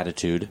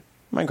gratitude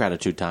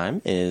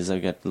time is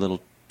I've got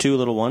two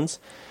little ones.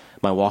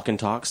 my walk and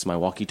talks, my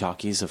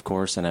walkie-talkies, of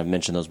course, and I've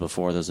mentioned those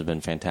before. Those have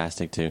been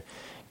fantastic to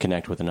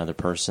connect with another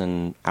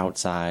person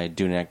outside,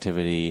 doing an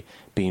activity,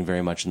 being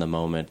very much in the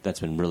moment.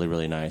 That's been really,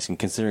 really nice. And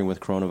considering with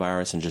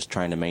coronavirus and just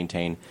trying to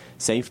maintain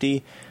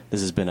safety,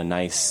 this has been a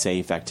nice,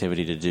 safe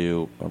activity to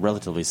do, a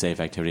relatively safe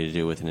activity to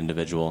do with an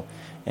individual,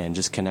 and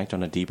just connect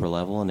on a deeper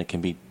level. And it can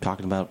be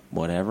talking about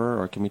whatever,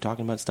 or it can be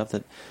talking about stuff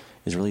that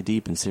is really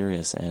deep and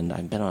serious. And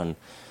I've been on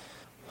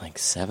like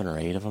 7 or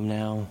 8 of them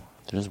now.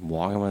 They're just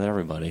walking with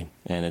everybody,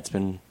 and it's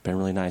been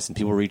really nice. And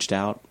people reached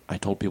out. I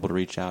told people to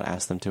reach out,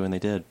 asked them to, and they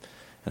did.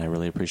 And I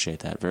really appreciate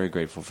that. Very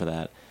grateful for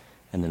that.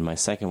 And then my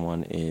second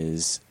one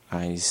is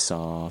I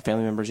saw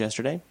family members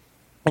yesterday.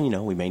 And, you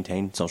know, we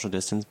maintain social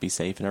distance, be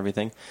safe and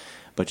everything.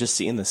 But just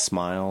seeing the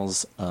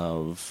smiles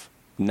of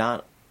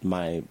not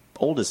my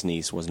oldest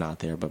niece was not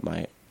there, but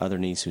my other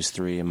niece who's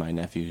 3 and my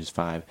nephew who's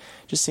 5,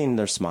 just seeing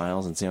their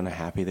smiles and seeing how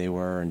happy they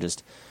were. And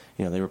just,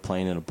 you know, they were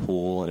playing in a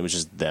pool, and it was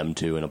just them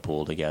two in a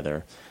pool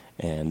together,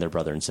 and their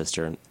brother and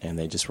sister, and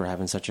they just were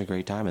having such a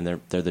great time. And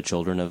they're the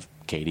children of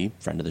Katie,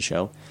 friend of the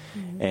show,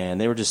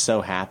 and they were just so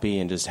happy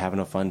and just having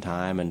a fun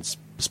time and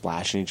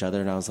splashing each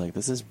other. And I was like,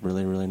 this is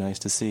really, really nice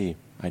to see.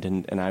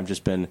 I've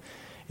just been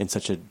in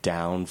such a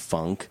down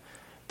funk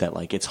that,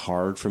 like, it's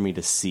hard for me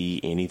to see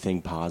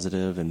anything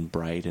positive and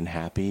bright and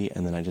happy.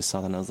 And then I just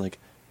saw that, and I was like,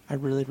 I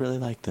really, really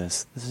like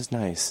this. This is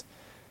nice.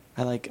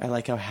 I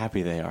like how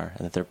happy they are,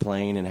 and that they're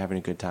playing and having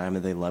a good time,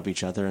 and they love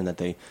each other, and that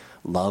they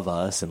love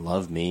us and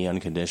love me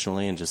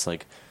unconditionally, and just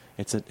like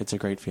it's a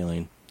great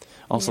feeling.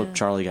 Also, yeah.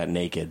 Charlie got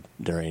naked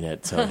during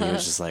it, so he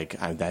was just like,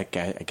 that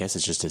guy. I guess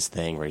it's just his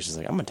thing where he's just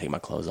like, I'm gonna take my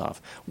clothes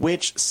off,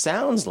 which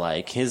sounds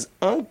like his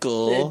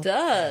uncle. It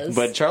does,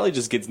 but Charlie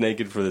just gets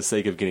naked for the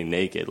sake of getting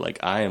naked. Like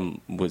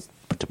was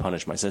to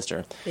punish my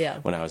sister. Yeah.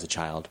 When I was a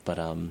child, but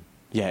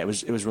yeah, it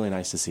was really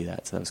nice to see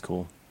that. So that was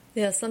cool.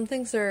 Yeah, some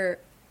things are.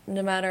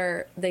 No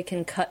matter, they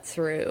can cut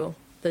through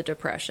the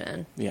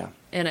depression. Yeah.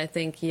 And I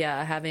think,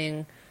 I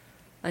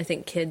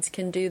think kids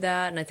can do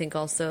that. And I think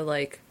also,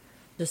 like,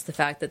 just the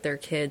fact that they're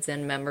kids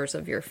and members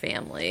of your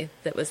family,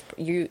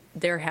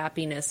 their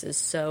happiness is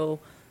so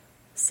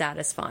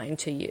satisfying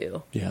to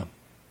you. Yeah.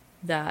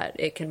 That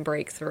it can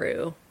break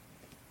through.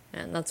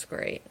 And that's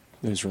great.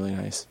 It was really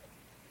nice.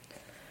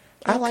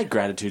 I like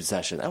gratitude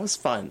session. That was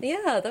fun.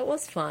 Yeah, that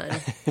was fun.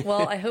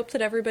 Well, I hope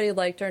that everybody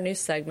liked our new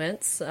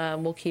segments.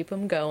 We'll keep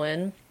them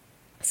going.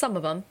 Some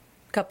of them.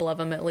 A couple of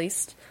them, at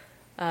least.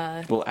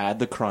 We'll add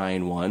the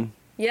crying one.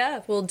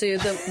 Yeah, we'll do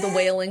the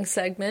wailing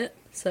segment.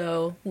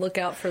 So look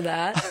out for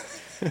that.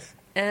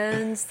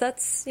 And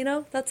that's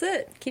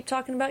it. Keep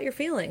talking about your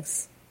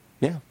feelings.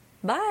 Yeah.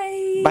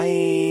 Bye.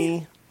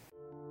 Bye.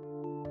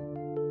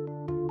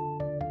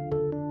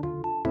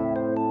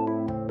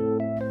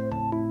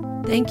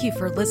 Thank you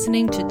for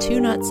listening to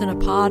Two Nuts in a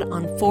Pod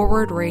on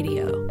Forward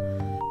Radio.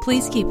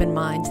 Please keep in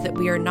mind that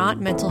we are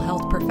not mental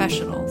health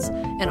professionals,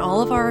 and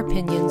all of our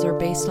opinions are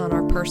based on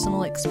our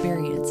personal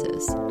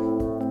experiences.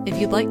 If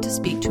you'd like to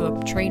speak to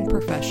a trained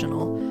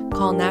professional,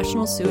 call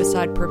National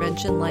Suicide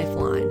Prevention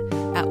Lifeline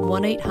at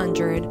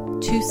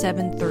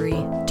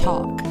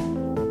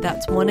 1-800-273-TALK.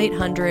 That's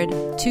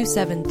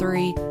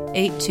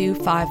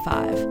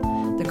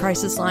 1-800-273-8255. The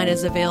crisis line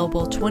is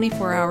available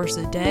 24 hours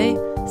a day,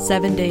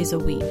 7 days a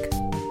week.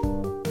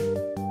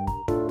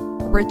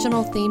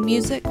 Original theme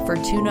music for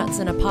Two Nuts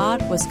in a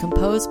Pod was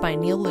composed by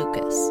Neil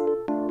Lucas.